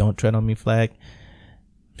who has the "Don't Tread on Me" flag,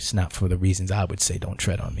 it's not for the reasons I would say "Don't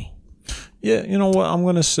tread on me." Yeah, you know what? I'm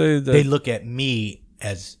gonna say that they look at me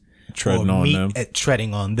as treading on them.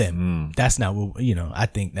 Treading on them. That's not what I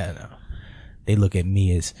think that they look at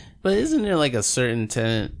me as. But isn't there like a certain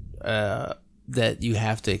tenet that you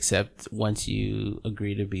have to accept once you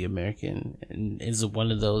agree to be American? And is it one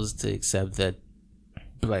of those to accept that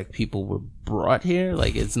black people were brought here?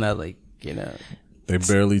 Like, it's not like, you know. They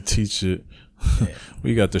barely teach it. Yeah.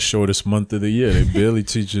 We got the shortest month of the year. They barely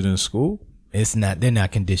teach it in school. It's not. They're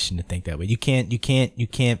not conditioned to think that way. You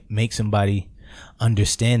can't make somebody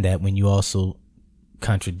understand that when you also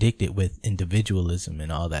contradict it with individualism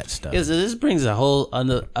and all that stuff. Yeah, so this brings a whole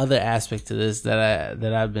other aspect to this that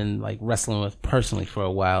I've been like wrestling with personally for a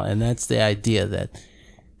while, and that's the idea that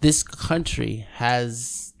this country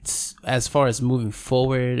has, as far as moving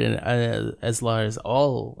forward and as far as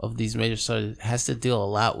all of these major studies, has to deal a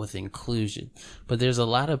lot with inclusion. But there's a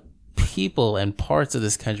lot of people and parts of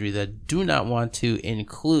this country that do not want to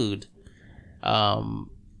include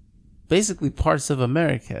basically parts of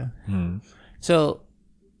America. So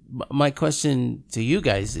my question to you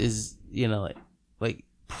guys is, you know, like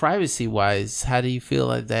privacy wise, how do you feel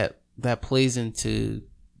like that plays into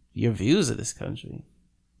your views of this country?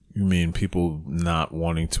 You mean people not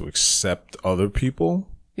wanting to accept other people?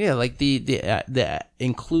 Yeah, like the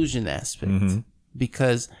inclusion aspect.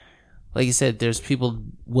 Because, like you said, there's people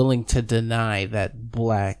willing to deny that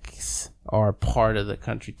blacks are part of the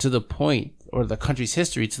country to the point, or the country's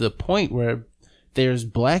history, to the point where there's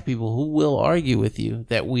black people who will argue with you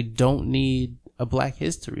that we don't need a Black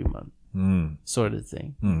History Month sort of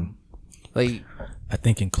thing. Like, I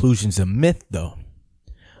think inclusion's a myth, though.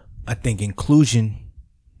 I think inclusion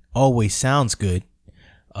always sounds good.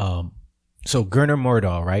 So Gernot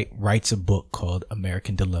Myrdal, right, writes a book called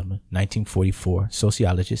American Dilemma, 1944.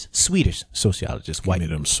 Sociologist, Swedish sociologist, white. Give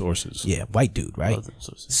me them sources. Yeah, white dude, right? Love them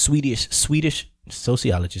sources. Swedish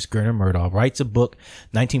sociologist Gernot Myrdal writes a book,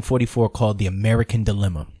 1944, called The American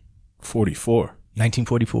Dilemma.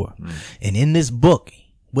 1944. And in this book,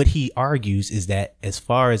 what he argues is that as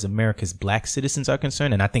far as America's black citizens are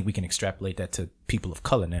concerned, and I think we can extrapolate that to people of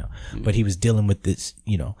color now, but he was dealing with this,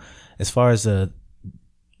 as far as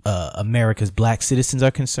America's black citizens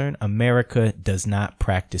are concerned, America does not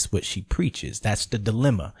practice what she preaches. That's the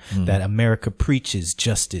dilemma, that America preaches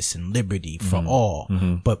justice and liberty for all,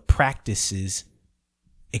 but practices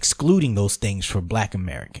excluding those things for black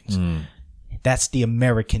Americans. That's the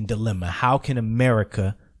American dilemma. How can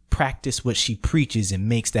America practice what she preaches and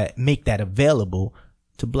make that available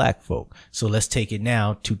to black folk? So let's take it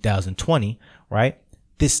now, 2020, right?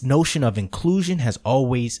 This notion of inclusion has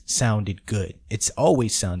always sounded good. It's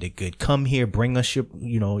always sounded good. Come here, bring us your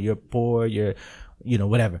poor, your,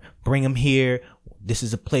 whatever. Bring them here. This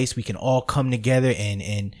is a place we can all come together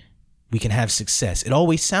and we can have success. It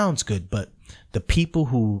always sounds good, but the people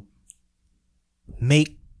who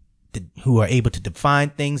are able to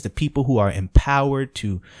define things, the people who are empowered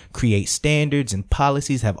to create standards and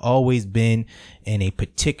policies have always been in a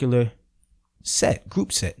particular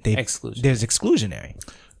group set. There's exclusionary.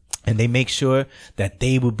 And they make sure that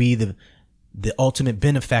they will be the ultimate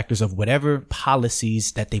benefactors of whatever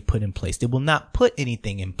policies that they put in place. They will not put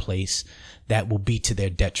anything in place that will be to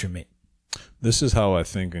their detriment. This is how I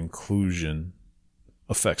think inclusion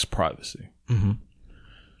affects privacy.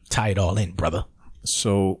 Tie it all in, brother.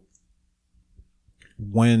 So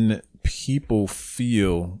when people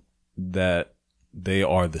feel that they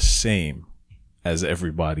are the same as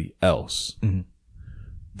everybody else,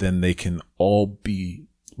 then they can all be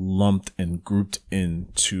lumped and grouped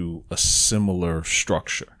into a similar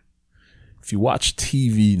structure. If you watch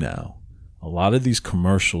TV now, a lot of these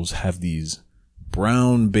commercials have these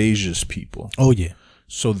brown beigeish people. Oh, yeah.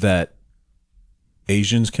 So that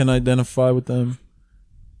Asians can identify with them,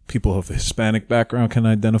 people of Hispanic background can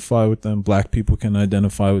identify with them, black people can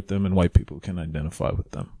identify with them, and white people can identify with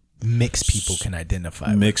them. Mixed people can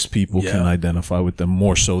identify. Mixed people can identify with them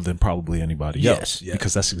more so than probably anybody else. Yes.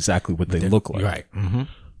 Because that's exactly what they look like. Right.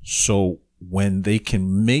 So when they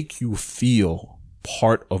can make you feel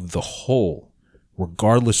part of the whole,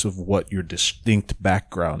 regardless of what your distinct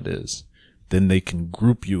background is, then they can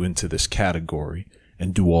group you into this category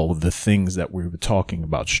and do all of the things that we were talking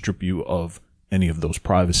about, strip you of any of those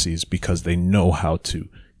privacies because they know how to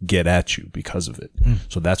get at you because of it.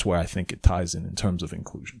 So that's where I think it ties in terms of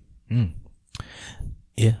inclusion.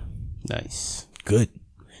 Yeah. Nice. Good.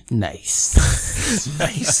 Nice.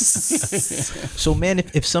 So, man,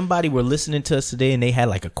 if somebody were listening to us today and they had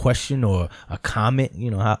like a question or a comment,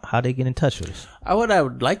 how they get in touch with us? What I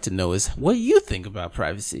would like to know is, what do you think about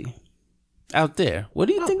privacy out there? What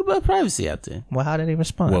do you think about privacy out there? Well, how do they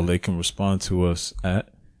respond? Well, they can respond to us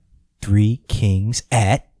at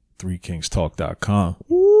 3kingstalk.com.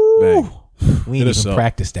 Bang. We ain't even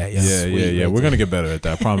practice that, yo. Yeah. We're going to get better at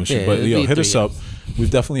that, I promise you. But, hit us up. We've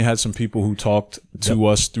definitely had some people who talked to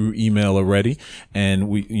us through email already.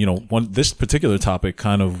 And this particular topic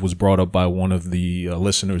kind of was brought up by one of the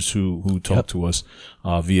listeners who talked to us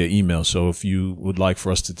via email. So if you would like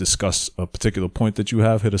for us to discuss a particular point that you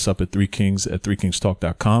have, hit us up at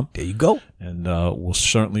 3kingstalk.com. There you go. And we'll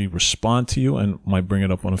certainly respond to you and might bring it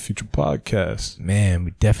up on a future podcast. Man,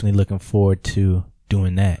 we're definitely looking forward to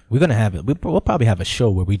doing that. We're gonna have it. We'll probably have a show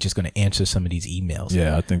where we're just gonna answer some of these emails.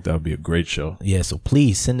 Yeah, I think that would be a great show. Yeah, so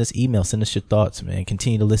please send us emails, send us your thoughts, man.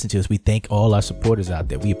 Continue to listen to us. We thank all our supporters out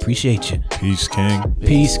there. We appreciate you. Peace, King.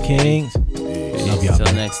 Peace, Kings. Love y'all.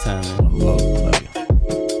 Until next time, man. Love you.